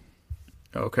Antetokounmpo.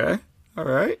 Okay. All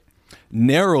right.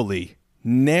 Narrowly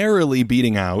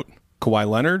beating out Kawhi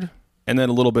Leonard, and then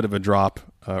a little bit of a drop,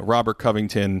 Robert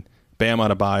Covington, Bam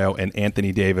Adebayo, and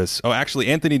Anthony Davis. Oh, actually,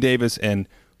 Anthony Davis and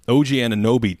OG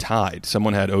Anunoby tied.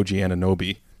 Someone had OG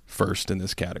Anunoby first in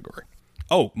this category.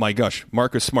 Oh, my gosh,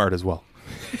 Marcus Smart as well.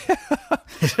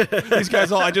 These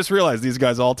guys I just realized these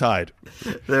guys all tied.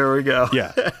 There we go.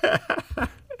 Yeah.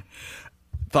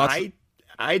 Thoughts?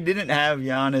 I didn't have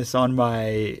Giannis on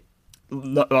my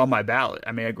ballot.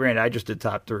 I mean, granted, I just did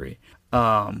top 3.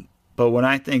 But when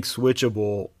I think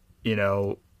switchable,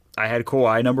 I had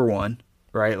Kawhi number 1,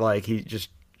 right? Like he's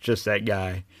just that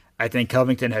guy. I think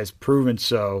Covington has proven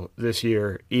so this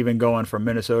year, even going from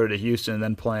Minnesota to Houston and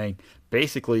then playing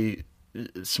basically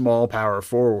small power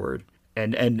forward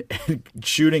and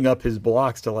shooting up his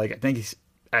blocks to I think he's,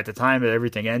 at the time that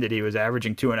everything ended, he was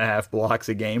averaging 2.5 blocks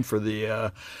a game for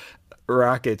the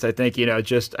Rockets. I think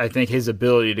I think his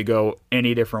ability to go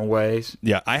any different ways.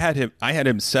 Yeah, I had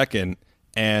him second,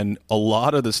 and a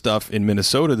lot of the stuff in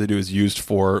Minnesota that he was used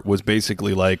for was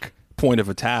basically like point of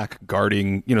attack,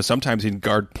 guarding. Sometimes he'd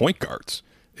guard point guards.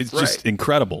 It's just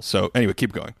incredible. So anyway,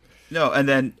 keep going. No, and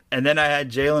then I had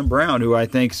Jaylen Brown, who I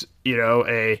think's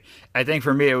I think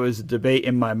for me it was a debate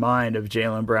in my mind of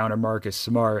Jaylen Brown and Marcus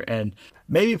Smart, and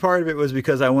maybe part of it was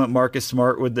because I went Marcus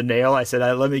Smart with the nail. I said,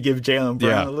 let me give Jaylen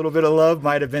Brown a little bit of love.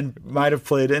 Might have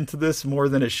played into this more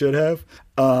than it should have.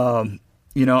 I'm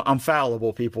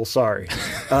fallible, people. Sorry.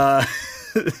 But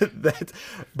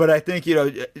I think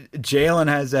Jaylen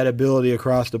has that ability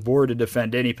across the board to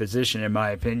defend any position, in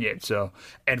my opinion. So,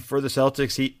 and for the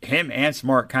Celtics, him and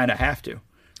Smart kind of have to,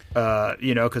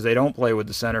 because they don't play with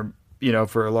the center,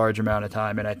 for a large amount of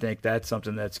time, and I think that's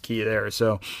something that's key there.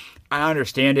 So, I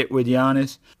understand it with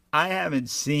Giannis. I haven't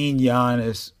seen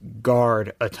Giannis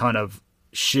guard a ton of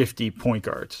shifty point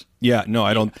guards. Yeah, no,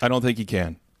 I don't think he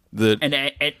can.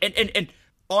 And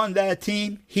on that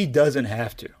team, he doesn't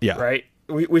have to. Yeah. Right?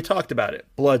 We talked about it.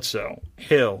 Bledsoe,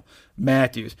 Hill,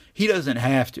 Matthews. He doesn't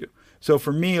have to. So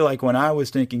for me, like when I was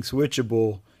thinking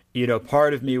switchable,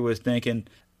 part of me was thinking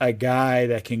a guy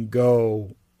that can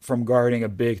go from guarding a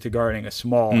big to guarding a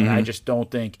small. And I just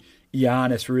don't think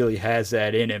Giannis really has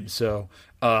that in him. So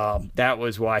that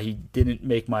was why he didn't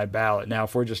make my ballot. Now,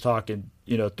 if we're just talking,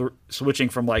 switching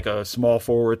from like a small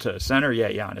forward to a center,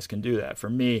 yeah, Giannis can do that. For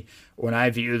me, when I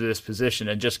view this position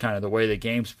and just kind of the way the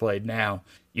game's played now,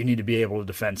 you need to be able to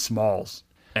defend smalls.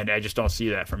 And I just don't see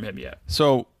that from him yet.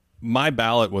 So my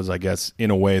ballot was, I guess, in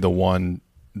a way the one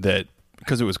that,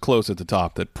 because it was close at the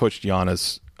top, that pushed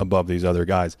Giannis above these other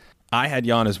guys. I had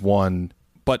Giannis 1,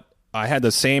 but I had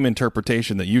the same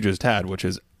interpretation that you just had, which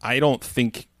is I don't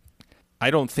think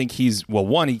he's, well,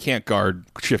 1, he can't guard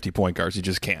shifty point guards. He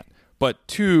just can't. But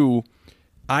 2,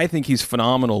 I think he's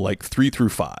phenomenal like 3 through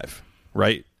 5,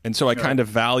 right? And so I kind of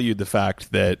valued the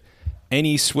fact that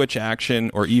any switch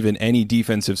action or even any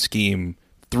defensive scheme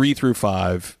 3 through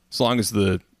 5, as long as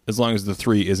the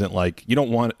 3 isn't like, you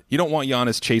don't want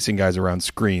Giannis chasing guys around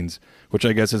screens, which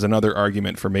I guess is another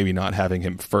argument for maybe not having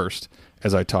him first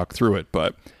as I talk through it.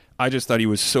 But I just thought he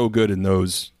was so good in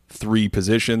those 3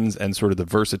 positions and sort of the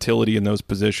versatility in those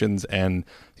positions and,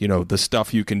 the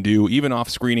stuff you can do even off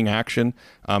screening action,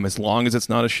 as long as it's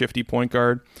not a shifty point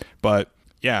guard. But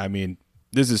yeah, I mean,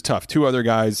 this is tough. 2 other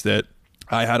guys that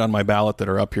I had on my ballot that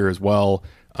are up here as well.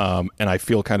 And I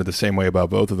feel kind of the same way about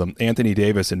both of them. Anthony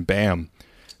Davis and Bam,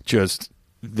 just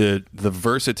the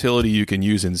versatility you can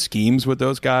use in schemes with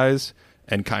those guys,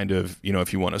 and kind of,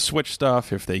 if you want to switch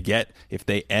stuff, if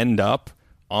they end up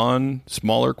on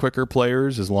smaller, quicker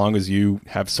players, as long as you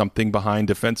have something behind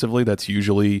defensively, that's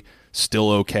usually still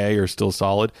okay or still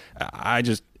solid.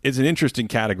 It's an interesting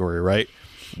category, right?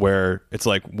 Where it's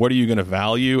like, what are you going to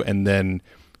value? And then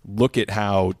look at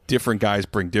how different guys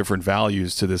bring different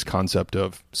values to this concept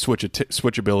of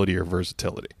switchability or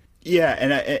versatility. Yeah,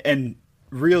 and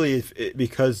really,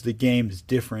 because the game is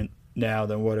different now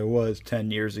than what it was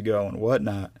 10 years ago and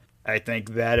whatnot, I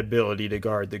think that ability to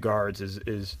guard the guards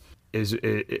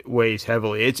it weighs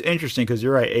heavily. It's interesting because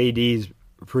you're right, AD's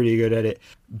pretty good at it.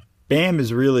 Bam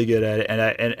is really good at it,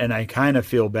 and I kind of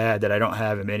feel bad that I don't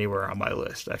have him anywhere on my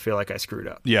list. I feel like I screwed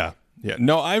up. Yeah.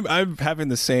 No, I'm having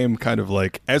the same kind of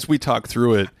like, as we talk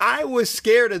through it. I was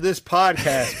scared of this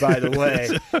podcast, by the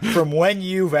way, from when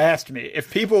you've asked me.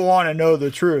 If people want to know the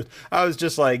truth, I was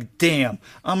just like, damn,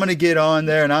 I'm going to get on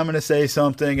there and I'm going to say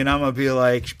something and I'm going to be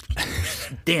like,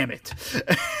 damn it.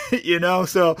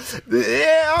 So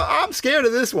yeah, I'm scared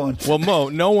of this one. Well, Mo,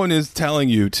 no one is telling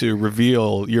you to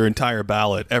reveal your entire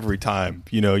ballot every time.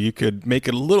 You could make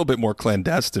it a little bit more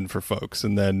clandestine for folks,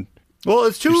 and then... Well,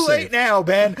 it's too late now,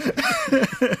 Ben. Best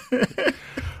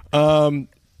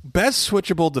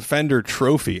switchable defender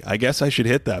trophy. I guess I should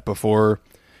hit that before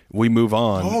we move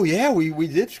on. Oh, yeah, we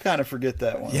did kind of forget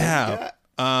that one.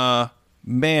 Yeah.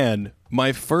 Man,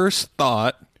 my first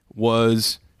thought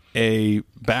was a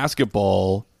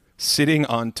basketball sitting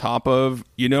on top of,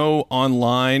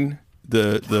 online...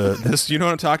 This what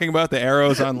I'm talking about? The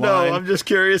arrows online. No, I'm just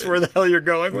curious where the hell you're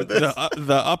going with this.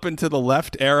 The up and to the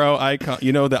left arrow icon.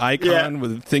 The icon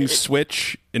with things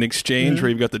switch in exchange, where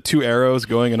you've got the 2 arrows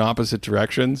going in opposite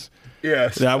directions.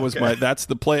 Yes, that's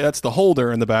the play. That's the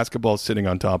holder, and the basketball sitting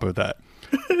on top of that.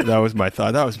 That was my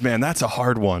thought. That's a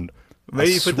hard one.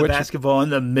 Maybe you put the basketball in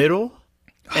the middle,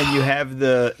 and you have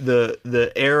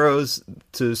the arrows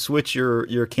to switch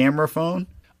your camera phone.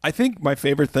 I think my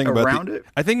favorite thing about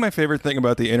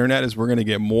the internet is we're going to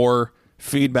get more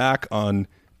feedback on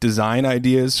design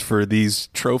ideas for these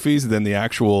trophies than the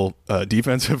actual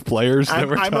defensive players.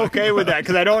 I'm okay with that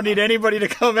because I don't need anybody to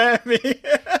come at me.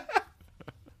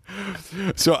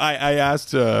 So I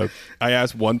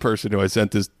asked one person who I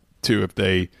sent this to if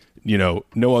they, know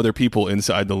other people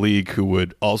inside the league who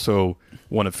would also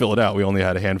want to fill it out. We only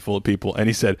had a handful of people, and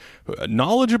he said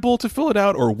knowledgeable to fill it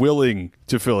out or willing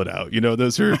to fill it out.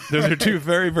 Those are 2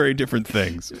 very, very different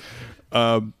things.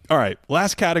 All right,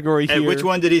 last category here. And which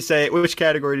one did he say? Which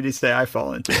category did he say I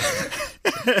fall into?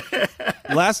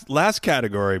 last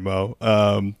category, Mo.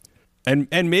 And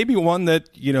maybe one that,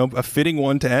 a fitting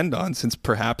one to end on, since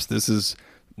perhaps this is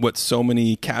what so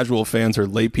many casual fans or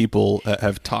lay people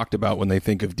have talked about when they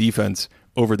think of defense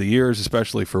over the years,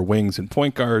 especially for wings and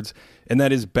point guards, and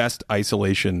that is best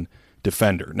isolation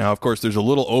defender. Now, of course, there's a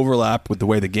little overlap with the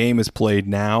way the game is played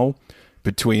now,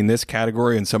 between this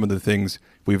category and some of the things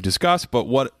we've discussed. But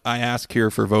what I ask here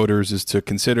for voters is to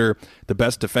consider the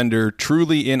best defender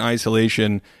truly in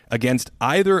isolation against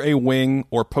either a wing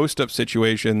or post-up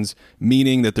situations,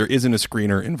 meaning that there isn't a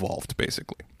screener involved,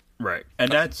 basically. Right.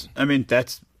 And that's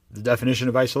the definition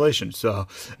of isolation. So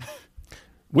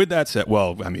with that said,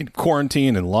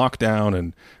 quarantine and lockdown,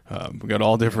 and we got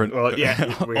all different, all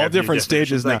different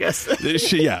stages now. I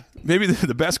guess. Yeah, maybe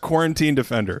the best quarantine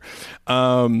defender.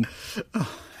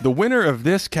 The winner of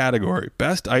this category,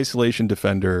 best isolation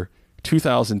defender,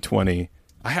 2020.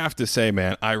 I have to say,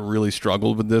 man, I really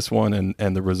struggled with this one,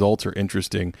 and the results are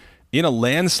interesting. In a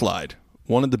landslide,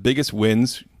 one of the biggest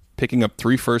wins, picking up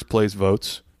 3 first place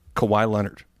votes, Kawhi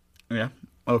Leonard. Yeah.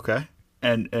 Okay.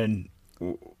 And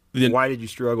why did you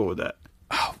struggle with that?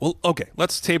 Well, okay.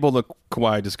 Let's table the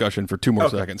Kawhi discussion for 2 more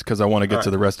seconds because I want to get to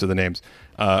the rest of the names.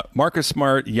 Marcus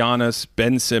Smart, Giannis,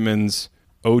 Ben Simmons,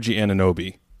 OG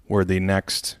Anunoby were the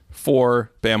next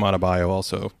 4. Bam Adebayo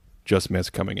also just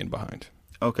missed coming in behind.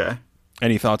 Okay.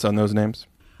 Any thoughts on those names?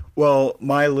 Well,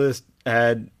 my list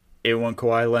had A1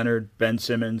 Kawhi Leonard, Ben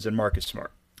Simmons, and Marcus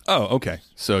Smart. Oh, okay.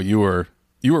 So you were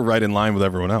right in line with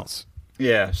everyone else.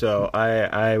 Yeah, so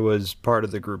I was part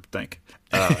of the groupthink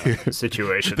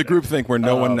situation. The groupthink where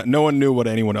no one knew what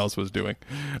anyone else was doing.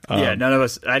 Yeah, none of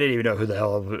us. I didn't even know who the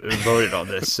hell voted on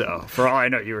this. So for all I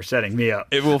know, you were setting me up.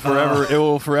 It will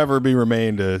forever be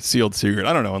remained a sealed secret.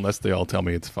 I don't know unless they all tell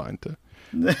me it's fine to.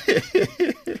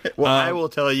 Well, I will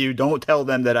tell you. Don't tell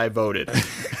them that I voted.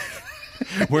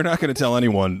 We're not going to tell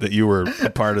anyone that you were a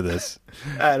part of this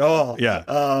at all.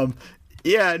 Yeah.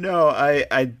 Yeah. No,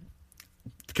 I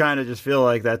kind of just feel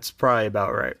like that's probably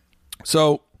about right.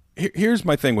 So here's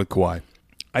my thing with Kawhi.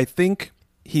 I think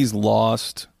he's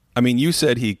lost. I mean, you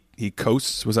said he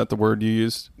coasts. Was that the word you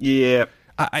used? Yeah.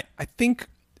 I think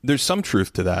there's some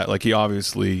truth to that. Like, he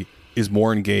obviously is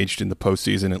more engaged in the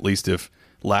postseason, at least if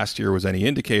last year was any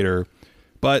indicator.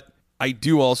 But I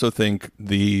do also think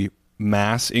the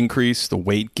mass increase, the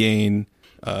weight gain,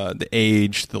 the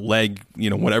age, the leg,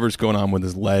 whatever's going on with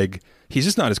his leg, he's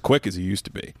just not as quick as he used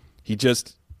to be.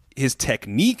 His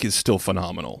technique is still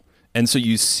phenomenal. And so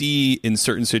you see in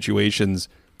certain situations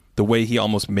the way he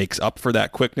almost makes up for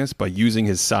that quickness by using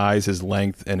his size, his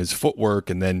length, and his footwork,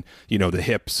 and then, the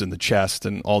hips and the chest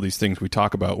and all these things we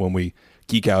talk about when we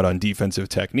geek out on defensive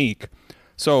technique.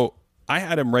 So I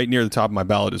had him right near the top of my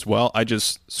ballot as well. I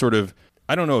just sort of,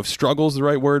 I don't know if struggle is the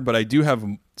right word, but I do have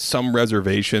some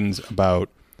reservations about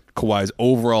Kawhi's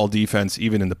overall defense,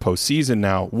 even in the postseason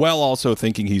now, while also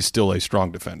thinking he's still a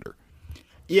strong defender.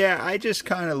 Yeah, I just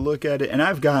kind of look at it, and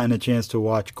I've gotten a chance to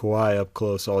watch Kawhi up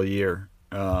close all year,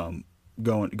 going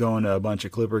to a bunch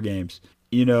of Clipper games.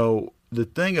 The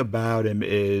thing about him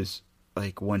is,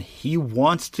 like, when he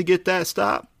wants to get that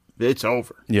stop, it's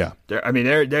over. Yeah.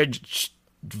 They're just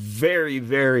very,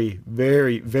 very,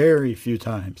 very, very few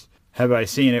times have I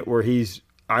seen it where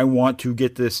I want to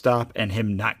get this stop and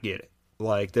him not get it.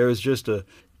 Like, there's just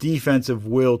defensive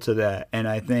will to that. And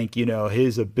I think,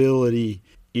 his ability,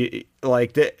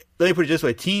 let me put it this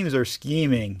way, teams are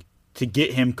scheming to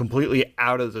get him completely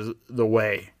out of the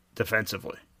way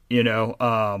defensively.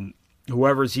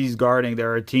 Whoever's he's guarding,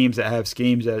 there are teams that have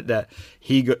schemes that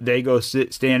they go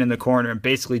stand in the corner and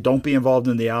basically don't be involved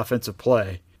in the offensive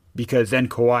play, because then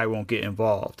Kawhi won't get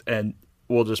involved and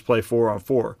we'll just play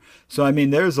 4-on-4. So,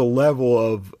 there's a level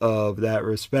of that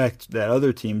respect that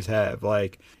other teams have.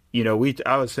 Like,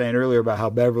 I was saying earlier about how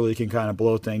Beverly can kind of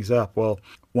blow things up. Well,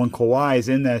 when Kawhi is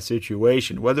in that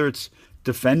situation, whether it's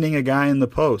defending a guy in the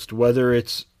post, whether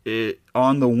it's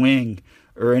on the wing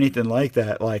or anything like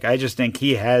that, like, I just think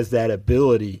he has that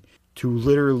ability to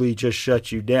literally just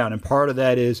shut you down. And part of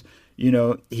that is,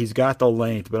 he's got the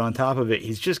length, but on top of it,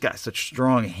 he's just got such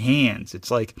strong hands.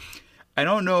 It's like, I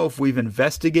don't know if we've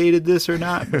investigated this or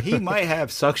not, but he might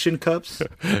have suction cups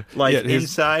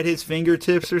inside his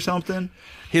fingertips or something.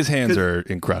 His hands are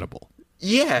incredible.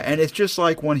 Yeah, and it's just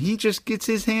like when he just gets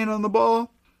his hand on the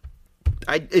ball,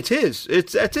 it's his.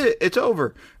 That's it. It's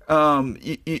over.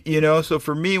 So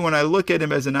for me, when I look at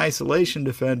him as an isolation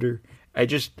defender,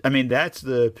 that's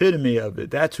the epitome of it.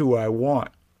 That's who I want.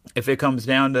 If it comes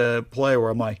down to play where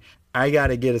I'm like, I got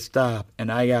to get a stop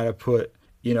and I got to put,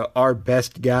 our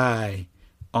best guy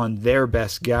on their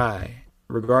best guy,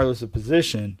 regardless of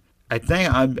position, I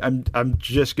think I'm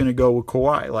just going to go with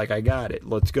Kawhi. Like, I got it.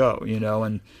 Let's go,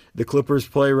 and the Clippers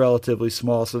play relatively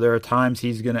small, so there are times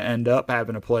he's going to end up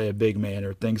having to play a big man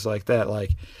or things like that.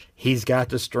 Like, he's got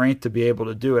the strength to be able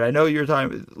to do it. I know you're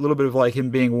talking a little bit of like him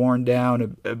being worn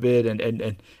down a bit,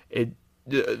 and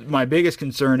my biggest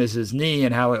concern is his knee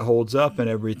and how it holds up and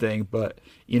everything. But,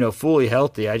 fully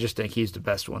healthy, I just think he's the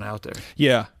best one out there.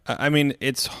 Yeah. I mean,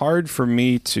 it's hard for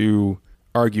me to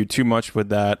argue too much with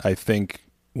that. I think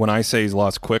when I say he's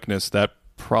lost quickness, that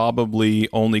probably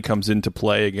only comes into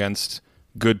play against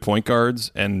good point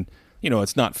guards. And,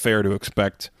 it's not fair to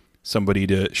expect somebody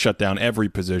to shut down every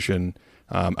position.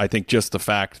 I think just the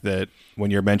fact that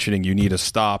when you're mentioning you need a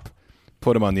stop,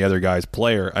 put him on the other guy's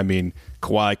player. I mean,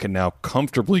 Kawhi can now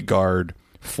comfortably guard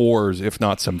fours, if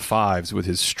not some fives, with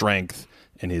his strength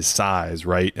and his size,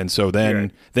 right? And so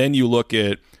then you look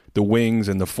at the wings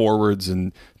and the forwards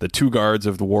and the two guards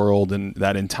of the world and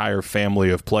that entire family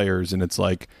of players, and it's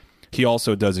like he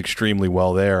also does extremely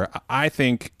well there. I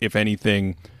think, if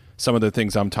anything, some of the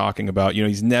things I'm talking about,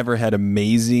 he's never had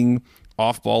amazing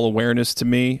off-ball awareness to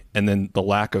me, and then the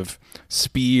lack of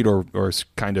speed or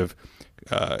kind of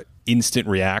instant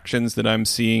reactions that I'm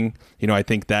seeing, I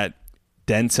think that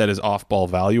dents at his off-ball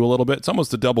value a little bit. It's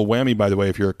almost a double whammy, by the way,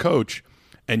 if you're a coach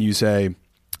and you say,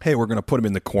 hey, we're going to put him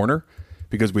in the corner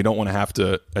because we don't want to have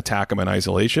to attack him in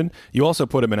isolation. You also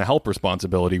put him in a help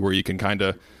responsibility where you can kind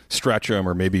of stretch him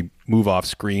or maybe move off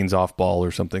screens off ball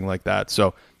or something like that.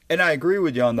 So, and I agree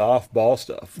with you on the off ball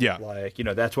stuff. Yeah. Like,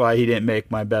 that's why he didn't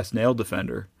make my best nail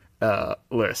defender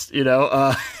list.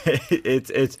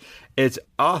 It's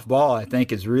off ball, I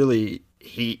think, is really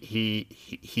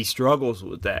he struggles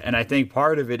with that. And I think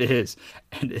part of it is,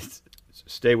 and it's,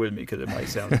 stay with me because it might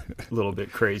sound a little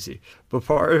bit crazy, but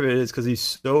part of it is because he's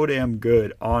so damn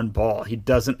good on ball. He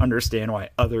doesn't understand why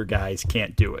other guys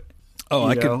can't do it. Oh,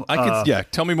 I could, yeah.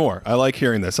 Tell me more. I like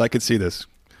hearing this. I could see this.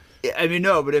 I mean,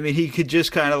 no, but I mean, he could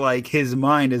just kind of like, his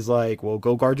mind is like, well,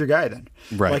 go guard your guy then.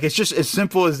 Right. Like, it's just as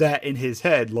simple as that in his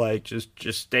head. Like, just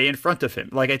stay in front of him.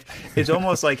 Like, it's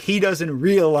almost like he doesn't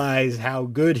realize how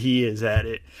good he is at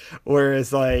it.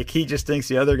 Whereas, like, he just thinks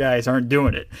the other guys aren't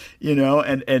doing it,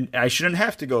 and I shouldn't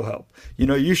have to go help.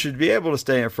 You should be able to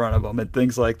stay in front of him and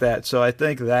things like that. So I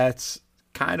think that's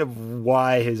kind of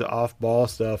why his off-ball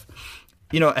stuff,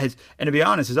 and to be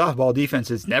honest, his off-ball defense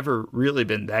has never really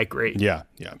been that great. Yeah.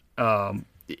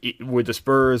 With the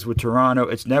Spurs, with Toronto,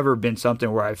 it's never been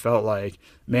something where I felt like,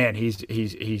 man, he's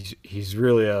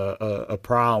really a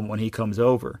problem when he comes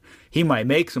over. He might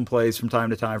make some plays from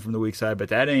time to time from the weak side, but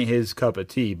that ain't his cup of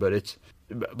tea. But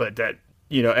that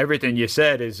everything you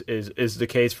said is the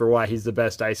case for why he's the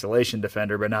best isolation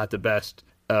defender, but not the best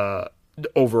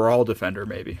overall defender.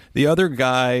 Maybe the other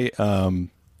guy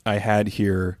I had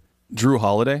here, Drew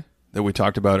Holiday, that we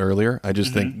talked about earlier. I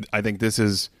just think this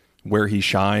is where he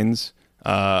shines.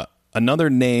 Another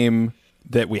name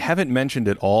that we haven't mentioned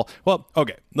at all. Well,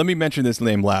 okay, let me mention this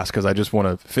name last because I just want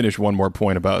to finish one more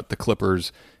point about the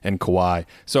Clippers and Kawhi.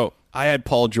 So I had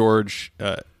Paul George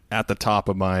at the top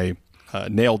of my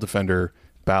nail defender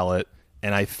ballot,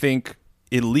 and I think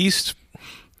at least,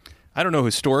 I don't know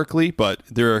historically, but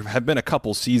there have been a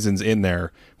couple seasons in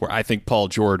there where I think Paul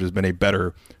George has been a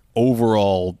better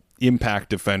overall impact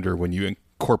defender when you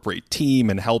incorporate team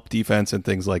and help defense and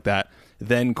things like that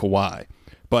than Kawhi.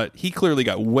 But he clearly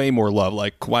got way more love.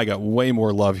 Like, Kawhi got way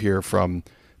more love here from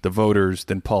the voters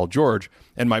than Paul George.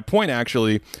 And my point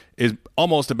actually is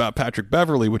almost about Patrick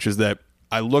Beverley, which is that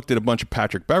I looked at a bunch of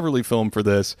Patrick Beverley film for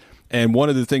this, and one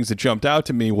of the things that jumped out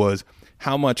to me was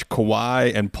how much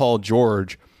Kawhi and Paul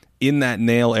George in that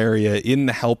nail area, in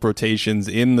the help rotations,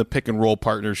 in the pick and roll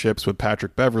partnerships with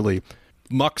Patrick Beverley,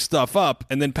 muck stuff up,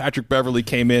 and then Patrick Beverley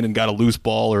came in and got a loose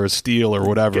ball or a steal or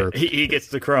whatever. He gets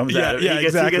the crumbs out of it.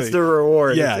 Exactly. He gets the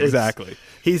reward. Yeah, exactly.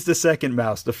 He's the second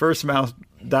mouse. The first mouse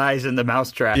dies in the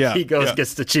mousetrap. Yeah, he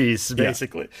gets the cheese,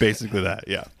 basically. Yeah, basically that,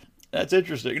 yeah. That's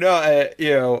interesting.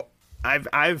 No,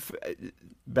 I've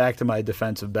back to my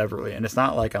defense of Beverley, and it's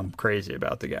not like I'm crazy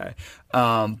about the guy.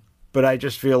 But I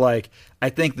just feel like I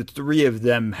think the three of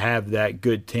them have that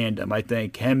good tandem. I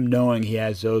think him knowing he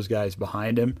has those guys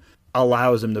behind him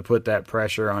allows him to put that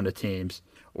pressure on the teams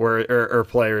or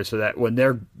players so that when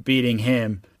they're beating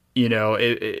him,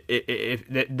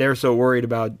 if they're so worried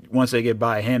about once they get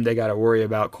by him, they got to worry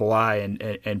about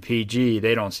Kawhi and PG.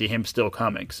 They don't see him still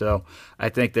coming. So I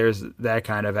think there's that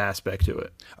kind of aspect to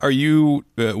it. Are you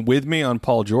with me on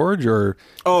Paul George or?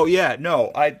 Oh yeah,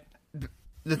 no.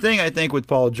 The thing I think with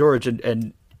Paul George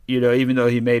and even though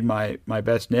he made my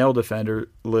best nail defender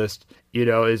list,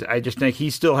 is I just think he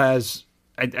still has.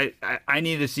 I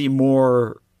need to see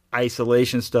more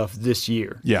isolation stuff this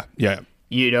year. Yeah.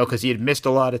 Because he had missed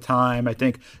a lot of time. I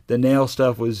think the nail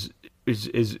stuff is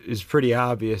pretty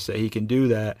obvious that he can do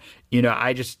that.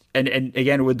 I just and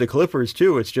again with the Clippers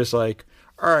too, it's just like,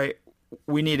 all right,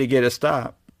 we need to get a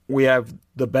stop. we have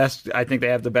the best. I think they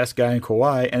have the best guy in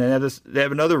Kawhi, and they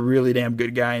have another really damn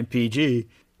good guy in PG.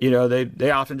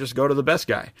 They often just go to the best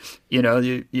guy.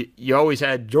 You always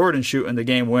had Jordan shooting the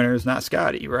game winners, not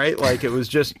Scotty, right? Like, it was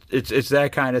just it's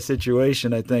that kind of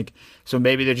situation, I think. So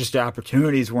maybe the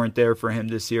opportunities weren't there for him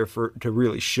this year to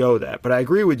really show that. But I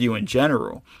agree with you in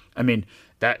general. I mean,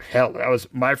 that was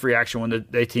my reaction when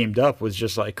they teamed up, was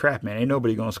just like, crap, man, ain't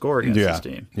nobody going to score against this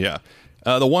team. Yeah.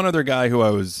 The one other guy who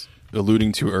I was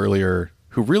alluding to earlier,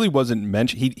 who really wasn't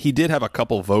mentioned, he did have a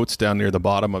couple votes down near the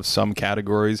bottom of some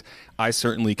categories. I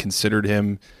certainly considered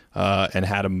him and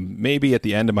had him maybe at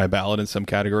the end of my ballot in some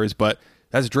categories, but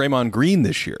that's Draymond Green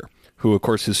this year, who, of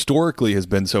course, historically has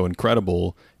been so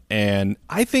incredible, and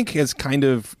I think has kind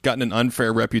of gotten an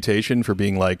unfair reputation for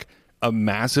being like a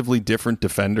massively different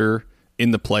defender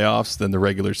in the playoffs than the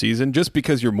regular season, just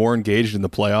because you're more engaged in the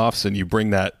playoffs and you bring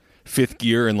that fifth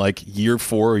gear in like year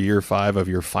 4 or year 5 of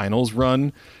your finals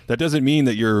run. That doesn't mean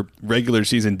that your regular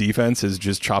season defense is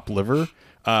just chopped liver.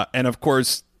 And of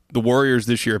course, the Warriors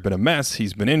this year have been a mess.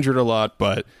 He's been injured a lot,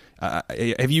 but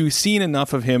have you seen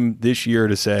enough of him this year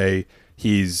to say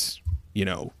he's,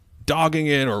 dogging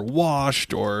it or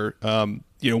washed, or,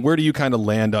 where do you kind of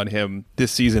land on him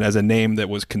this season as a name that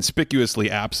was conspicuously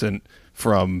absent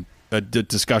from a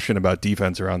discussion about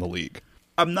defense around the league?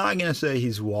 I'm not going to say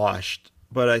he's washed,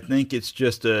 but I think it's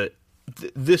just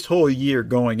this whole year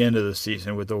going into the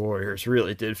season with the Warriors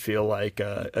really did feel like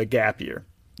a gap year.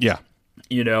 Yeah.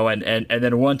 And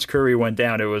then once Curry went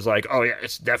down, it was like, oh yeah,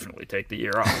 it's definitely take the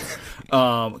year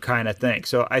off, kind of thing.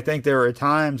 So I think there are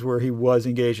times where he was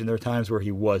engaged and there are times where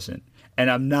he wasn't.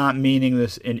 And I'm not meaning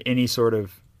this in any sort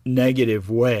of negative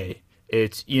way.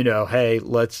 It's, hey,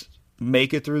 let's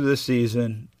make it through this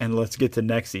season and let's get to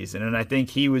next season. And I think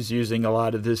he was using a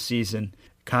lot of this season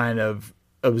kind of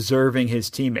observing his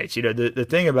teammates. The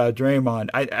thing about Draymond,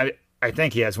 I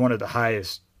think he has one of the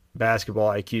highest basketball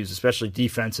IQs, especially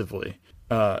defensively,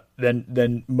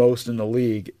 than most in the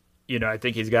league. I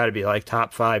think he's got to be like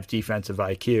top 5 defensive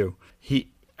IQ.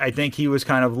 I think he was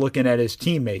kind of looking at his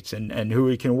teammates and who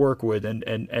he can work with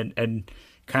and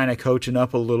kind of coaching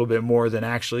up a little bit more than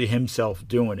actually himself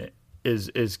doing it.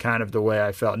 Is kind of the way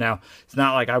I felt. Now, it's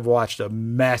not like I've watched a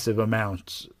massive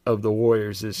amount of the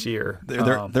Warriors this year.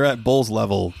 They're at Bulls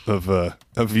level of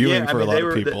viewing for a lot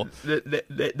of people.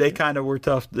 They kind of were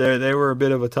tough. They were a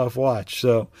bit of a tough watch.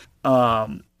 So,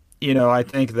 I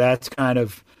think that's kind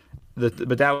of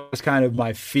but that was kind of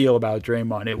my feel about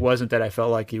Draymond. It wasn't that I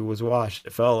felt like he was washed.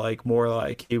 It felt like more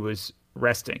like he was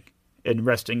resting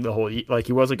the whole, like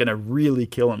he wasn't going to really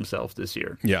kill himself this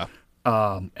year. Yeah.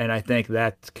 And I think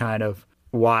that's kind of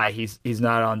why he's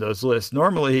not on those lists.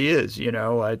 Normally he is,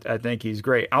 I think he's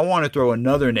great. I want to throw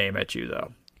another name at you,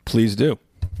 though. Please do.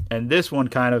 And this one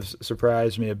kind of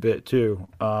surprised me a bit, too.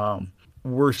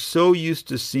 We're so used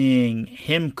to seeing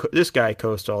this guy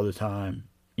coast all the time,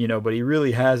 but he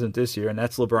really hasn't this year, and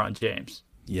that's LeBron James.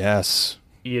 Yes.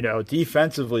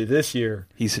 Defensively this year.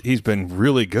 He's been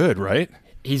really good, right?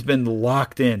 He's been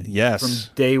locked in from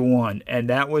day one, and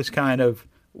that was kind of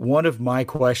one of my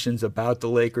questions about the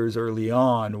Lakers early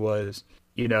on was,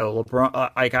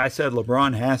 LeBron, like I said,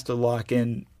 LeBron has to lock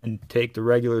in and take the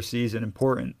regular season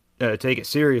take it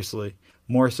seriously,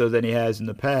 more so than he has in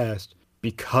the past,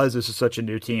 because this is such a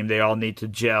new team. They all need to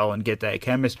gel and get that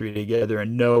chemistry together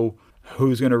and know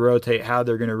who's going to rotate, how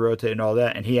they're going to rotate and all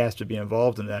that, and he has to be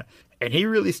involved in that. And he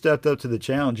really stepped up to the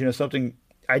challenge. Something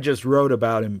I just wrote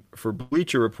about him for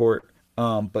Bleacher Report,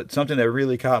 but something that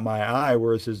really caught my eye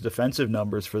was his defensive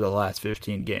numbers for the last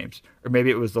 15 games. Or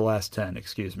maybe it was the last 10,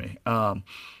 excuse me.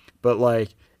 But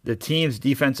like the team's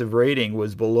defensive rating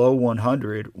was below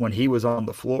 100 when he was on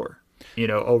the floor,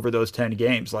 over those 10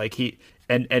 games. Like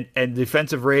and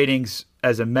defensive ratings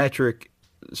as a metric,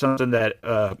 something that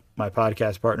my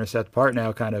podcast partner Seth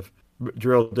Partnow kind of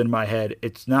drilled in my head.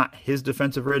 It's not his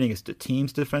defensive rating, it's the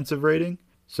team's defensive rating.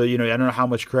 So, I don't know how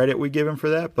much credit we give him for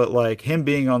that, but like him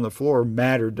being on the floor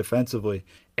mattered defensively,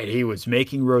 and he was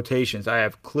making rotations. I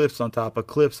have clips on top of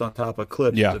clips on top of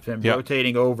clips of him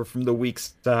rotating over from the weak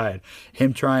side,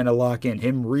 him trying to lock in,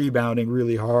 him rebounding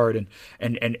really hard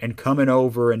and coming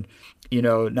over and,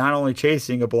 not only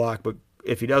chasing a block, but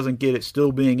if he doesn't get it,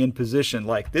 still being in position.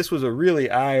 Like this was a really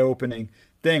eye-opening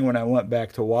thing when I went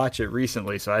back to watch it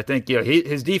recently. So I think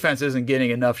his defense isn't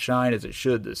getting enough shine as it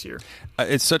should this year.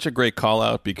 It's such a great call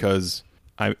out because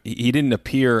he didn't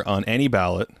appear on any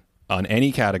ballot, on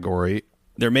any category.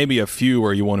 There may be a few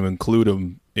where you want to include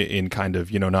him in kind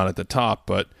of, not at the top,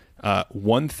 but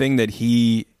one thing that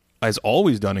he has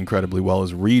always done incredibly well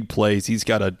is read plays. He's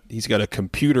got a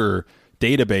computer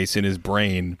database in his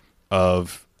brain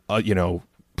of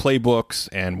playbooks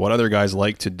and what other guys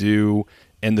like to do.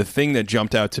 And the thing that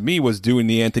jumped out to me was doing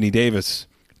the Anthony Davis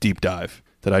deep dive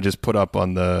that I just put up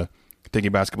on the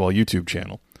Thinking Basketball YouTube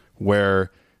channel,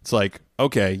 where it's like,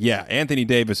 okay, yeah, Anthony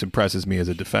Davis impresses me as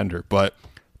a defender, but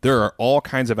there are all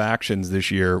kinds of actions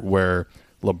this year where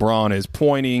LeBron is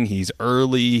pointing, he's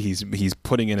early, he's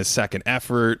putting in a second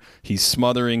effort, he's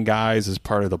smothering guys as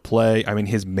part of the play. I mean,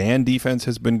 his man defense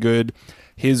has been good.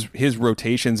 His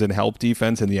rotations and help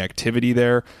defense and the activity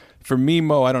there. For me,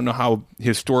 Mo, I don't know how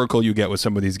historical you get with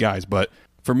some of these guys, but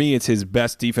for me, it's his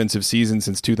best defensive season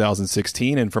since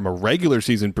 2016. And from a regular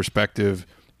season perspective,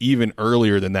 even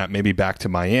earlier than that, maybe back to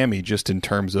Miami, just in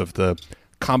terms of the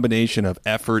combination of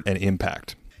effort and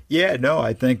impact. Yeah, no,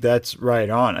 I think that's right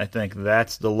on. I think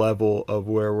that's the level of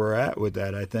where we're at with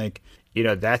that. I think,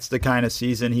 that's the kind of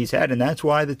season he's had, and that's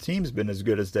why the team's been as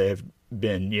good as they have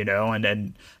been, and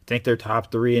I think they're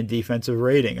top 3 in defensive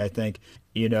rating. I think,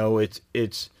 it's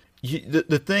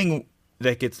the thing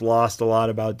that gets lost a lot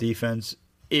about defense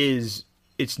is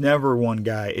it's never one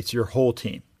guy. It's your whole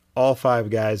team. All 5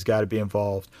 guys got to be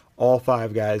involved. All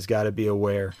 5 guys got to be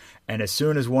aware. And as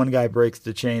soon as one guy breaks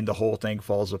the chain, the whole thing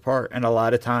falls apart. And a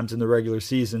lot of times in the regular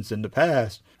seasons in the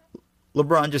past,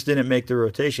 LeBron just didn't make the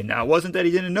rotation. Now, it wasn't that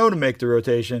he didn't know to make the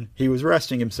rotation. He was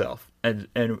resting himself. And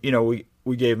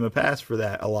we gave him a pass for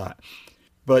that a lot.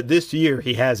 But this year,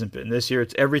 he hasn't been. This year,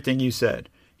 it's everything you said.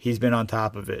 He's been on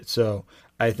top of it. So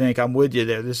I think I'm with you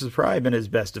there. This has probably been his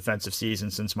best defensive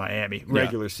season since Miami,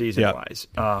 regular season-wise.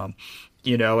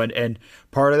 And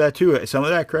part of that, too, some of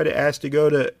that credit has to go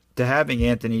to having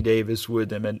Anthony Davis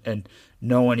with him and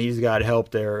knowing he's got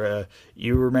help there.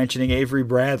 You were mentioning Avery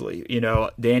Bradley.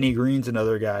 Danny Green's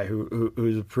another guy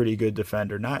who's a pretty good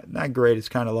defender. Not great. It's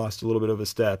kind of lost a little bit of a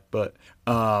step. But,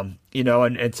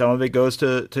 and some of it goes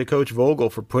to Coach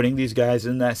Vogel for putting these guys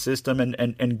in that system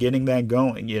and getting that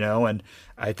going, And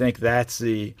I think that's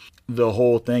the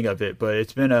whole thing of it. But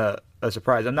it's been a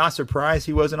surprise. I'm not surprised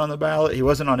he wasn't on the ballot. He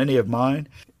wasn't on any of mine.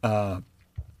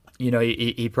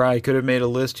 He probably could have made a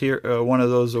list here, one of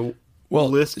those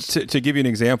lists. To give you an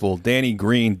example, Danny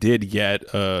Green did get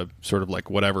sort of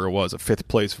like whatever it was, a 5th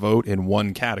place vote in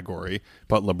one category,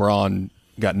 but LeBron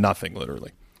got nothing, literally.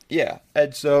 Yeah,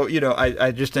 and so,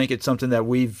 I just think it's something that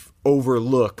we've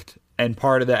overlooked, and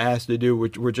part of that has to do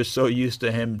with we're just so used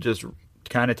to him just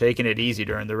kind of taking it easy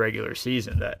during the regular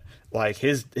season that, like,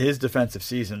 his defensive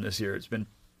season this year has been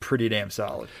pretty damn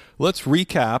solid. Let's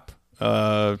recap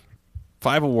 5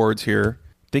 awards here.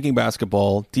 Thinking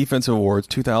Basketball Defensive Awards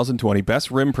 2020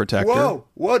 Best Rim Protector.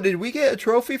 Whoa! Did we get a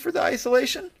trophy for the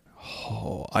isolation?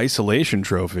 Oh, isolation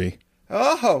trophy.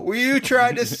 Oh, well, you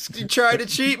tried to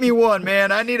cheat me one,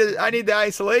 man. I need the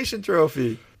isolation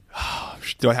trophy.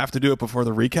 Do I have to do it before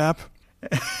the recap?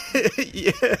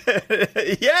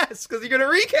 Yes, because you're gonna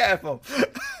recap them.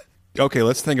 Okay,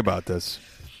 let's think about this.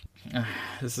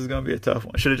 This is gonna be a tough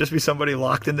one. Should it just be somebody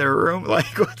locked in their room?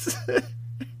 Like, what's?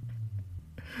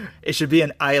 It should be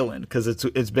an island because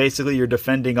it's basically you're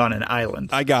defending on an island.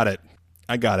 I got it.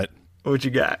 What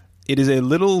you got? It is a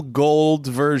little gold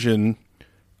version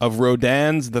of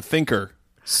Rodin's The Thinker,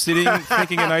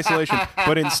 thinking in isolation,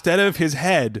 but instead of his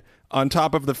head on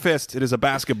top of the fist, it is a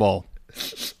basketball.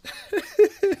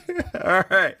 All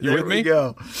right, you with me? We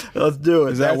go. Let's do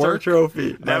it. Does that work? Our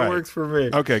trophy. That works for me.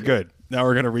 Okay, good. Now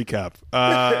we're gonna recap.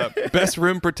 Best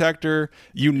rim protector,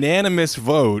 unanimous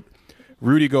vote.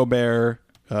 Rudy Gobert.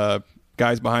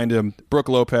 Guys behind him: Brook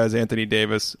Lopez, Anthony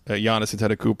Davis, Giannis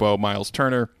Antetokounmpo, Miles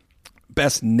Turner.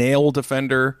 Best nail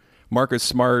defender: Marcus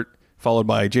Smart, followed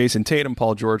by Jason Tatum,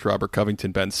 Paul George, Robert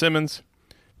Covington, Ben Simmons.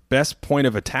 Best point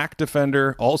of attack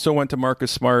defender also went to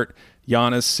Marcus Smart,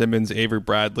 Giannis, Simmons, Avery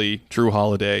Bradley, Drew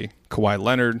Holiday, Kawhi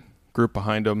Leonard, group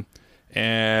behind him.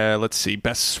 And let's see,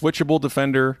 best switchable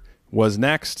defender was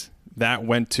next. That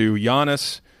went to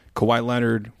Giannis, Kawhi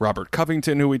Leonard, Robert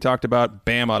Covington, who we talked about,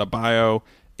 Bam Adebayo,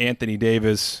 Anthony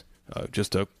Davis,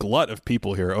 just a glut of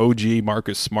people here. OG,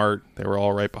 Marcus Smart, they were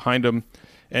all right behind him.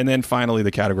 And then finally,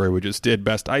 the category we just did,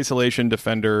 best isolation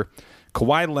defender.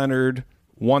 Kawhi Leonard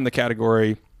won the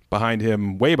category. Behind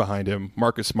him, way behind him,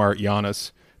 Marcus Smart,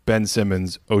 Giannis, Ben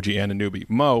Simmons, OG Anunoby.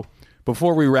 Mo,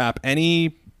 before we wrap,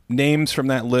 any names from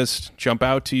that list jump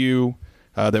out to you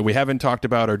that we haven't talked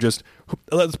about, or just,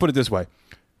 let's put it this way.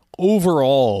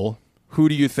 Overall, who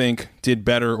do you think did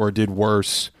better or did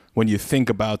worse when you think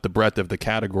about the breadth of the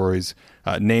categories?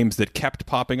 Names that kept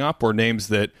popping up or names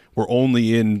that were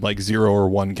only in like 0 or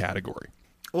 1 category?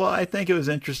 Well, I think it was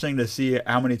interesting to see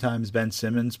how many times Ben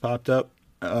Simmons popped up.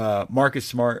 Marcus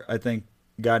Smart, I think,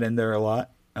 got in there a lot.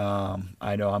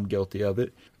 I know I'm guilty of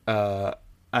it.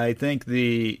 I think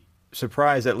the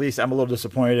surprise, at least I'm a little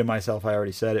disappointed in myself. I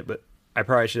already said it, but I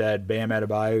probably should add Bam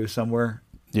Adebayo somewhere.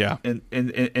 Yeah.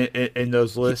 In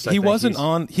those lists. He wasn't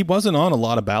on a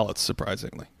lot of ballots,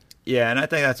 surprisingly. Yeah, and I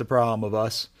think that's a problem of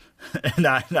us.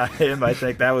 not him. I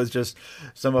think that was just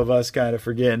some of us kind of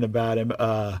forgetting about him,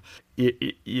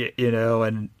 you know,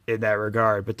 and in that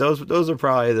regard. But those are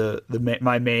probably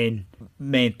my main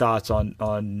thoughts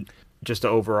on just the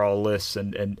overall lists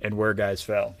and where guys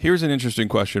fell. Here's an interesting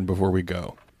question before we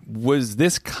go. Was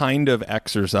this kind of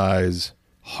exercise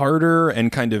harder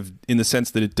and kind of in the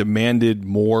sense that it demanded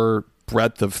more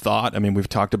breadth of thought? I mean, we've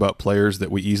talked about players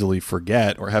that we easily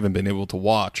forget or haven't been able to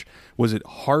watch. Was it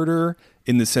harder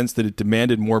in the sense that it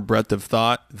demanded more breadth of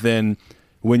thought than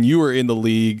when you were in the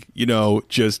league, you know,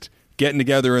 just getting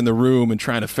together in the room and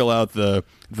trying to fill out the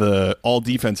all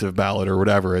defensive ballot or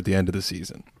whatever at the end of the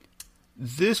season?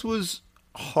 This was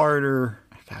harder.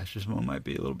 Gosh, this one might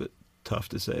be a little bit tough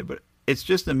to say, but it's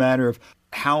just a matter of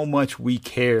how much we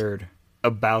cared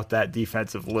about that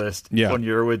defensive list when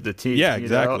you're with the team. Yeah,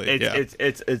 exactly. You know?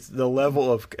 It's the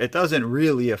level of, it doesn't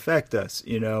really affect us,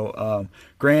 you know.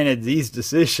 Granted, these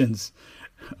decisions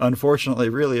unfortunately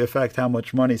really affect how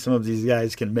much money some of these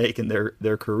guys can make in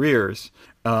their careers.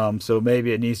 So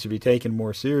maybe it needs to be taken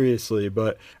more seriously,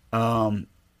 but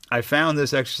I found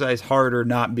this exercise harder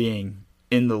not being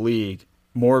in the league,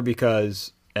 more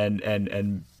because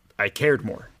and I cared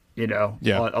more, you know,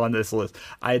 on this list.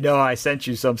 I know I sent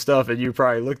you some stuff and you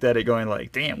probably looked at it going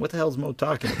like, damn, what the hell is Mo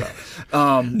talking about?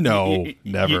 No,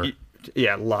 never.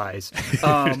 Yeah, lies.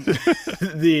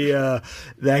 That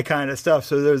kind of stuff.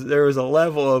 So there was a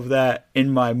level of that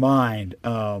in my mind,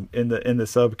 in the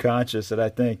subconscious, that I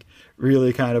think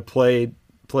really kind of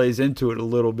plays into it a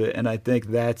little bit. And I think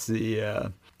that's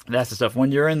the stuff.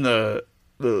 When you're in the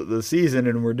season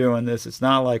and we're doing this, it's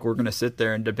not like we're going to sit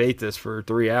there and debate this for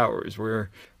 3 hours. We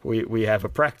have a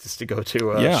practice to go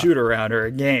to, a shoot around or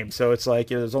a game. So it's like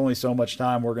there's only so much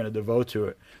time we're going to devote to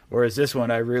it. Whereas this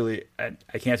one, I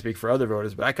can't speak for other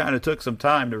voters, but I kind of took some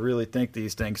time to really think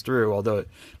these things through, although it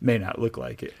may not look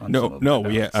like it.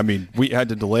 We had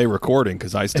to delay recording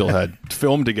because I still had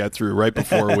film to get through right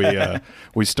before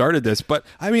we started this. But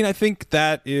I mean, I think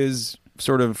that is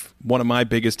sort of one of my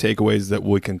biggest takeaways that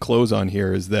we can close on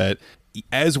here, is that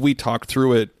as we talk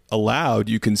through it aloud,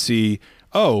 you can see,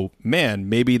 oh man,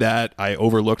 maybe that I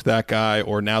overlooked that guy,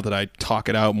 or now that I talk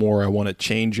it out more, I want to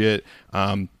change it.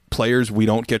 Players we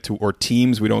don't get to, or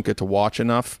teams we don't get to watch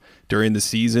enough during the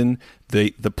season,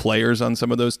 the players on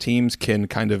some of those teams can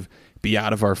kind of be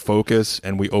out of our focus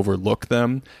and we overlook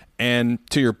them. And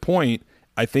to your point,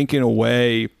 I think in a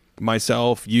way,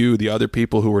 myself, you, the other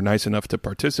people who were nice enough to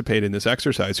participate in this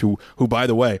exercise, who by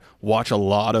the way, watch a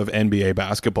lot of NBA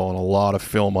basketball and a lot of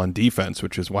film on defense,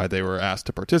 which is why they were asked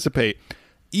to participate.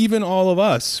 Even all of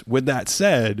us, with that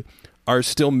said, are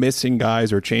still missing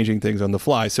guys or changing things on the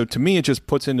fly. So to me, it just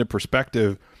puts into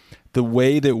perspective the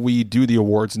way that we do the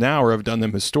awards now, or have done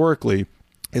them historically,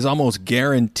 is almost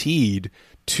guaranteed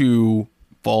to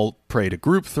fall prey to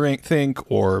groupthink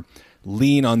or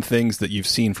lean on things that you've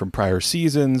seen from prior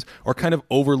seasons, or kind of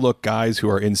overlook guys who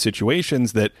are in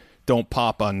situations that don't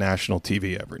pop on national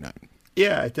TV every night.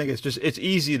 Yeah, I think it's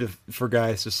easy for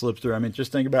guys to slip through. I mean,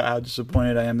 just think about how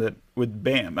disappointed I am with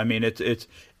Bam. I mean, it's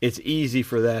easy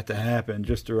for that to happen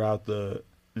just throughout the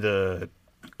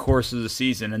course of the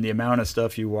season and the amount of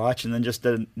stuff you watch, and then just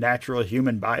the natural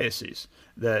human biases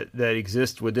that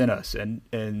exist within us.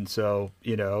 And so,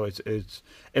 you know, it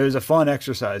was a fun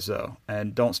exercise though,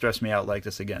 and don't stress me out like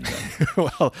this again.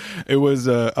 Well, it was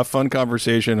a fun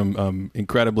conversation. I'm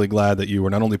incredibly glad that you were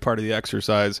not only part of the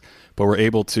exercise, but were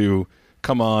able to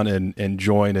come on and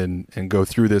join and go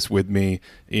through this with me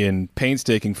in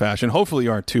painstaking fashion. Hopefully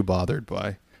you aren't too bothered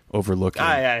by overlooking.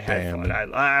 I had fun.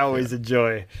 I always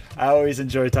enjoy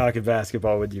talking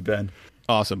basketball with you, Ben.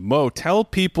 Awesome. Mo, tell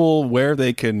people where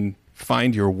they can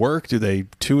find your work. Do they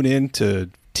tune in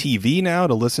to TV now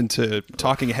to listen to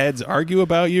talking heads argue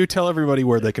about you? Tell everybody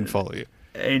where they can follow you.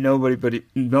 Ain't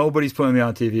nobody's putting me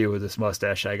on TV with this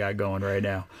mustache I got going right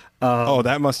now.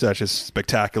 That mustache is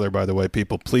spectacular, by the way.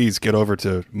 People, please get over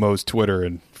to Mo's Twitter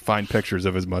and find pictures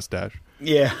of his mustache.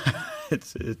 Yeah,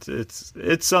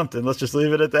 it's something. Let's just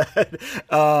leave it at that.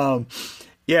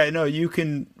 You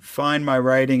can find my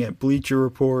writing at Bleacher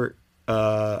Report.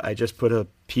 I just put a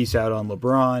piece out on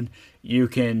LeBron. You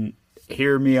can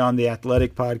hear me on the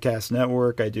Athletic Podcast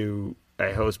Network.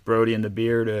 I host Brody and the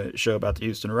Beard, a show about the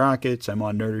Houston Rockets. I'm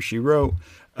on Nerder She Wrote.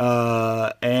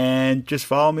 And just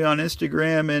follow me on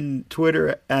Instagram and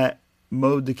Twitter at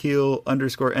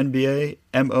 @ModDakhil_NBA,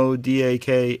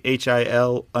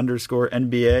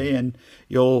 MODAKHIL_NBA. And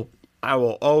I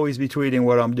will always be tweeting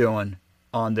what I'm doing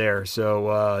on there.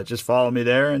 So just follow me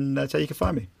there, and that's how you can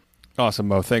find me. Awesome,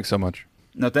 Mo. Thanks so much.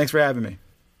 No, thanks for having me.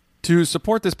 To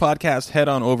support this podcast, head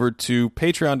on over to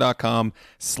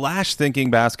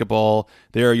patreon.com/thinkingbasketball.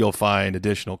 There you'll find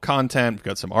additional content. We've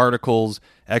got some articles,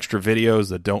 extra videos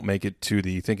that don't make it to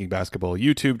the Thinking Basketball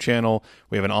YouTube channel.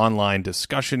 We have an online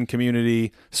discussion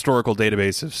community, historical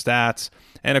database of stats,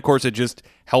 and of course it just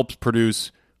helps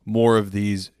produce more of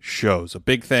these shows. A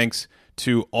big thanks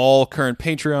to all current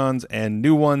Patreons and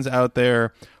new ones out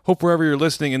there. Hope wherever you're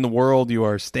listening in the world, you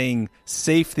are staying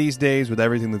safe these days with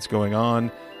everything that's going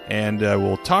on. And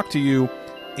we'll talk to you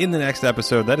in the next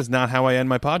episode. That is not how I end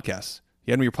my podcast.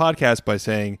 You end your podcast by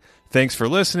saying, thanks for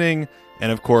listening.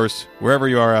 And of course, wherever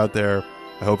you are out there,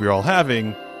 I hope you're all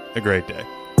having a great day.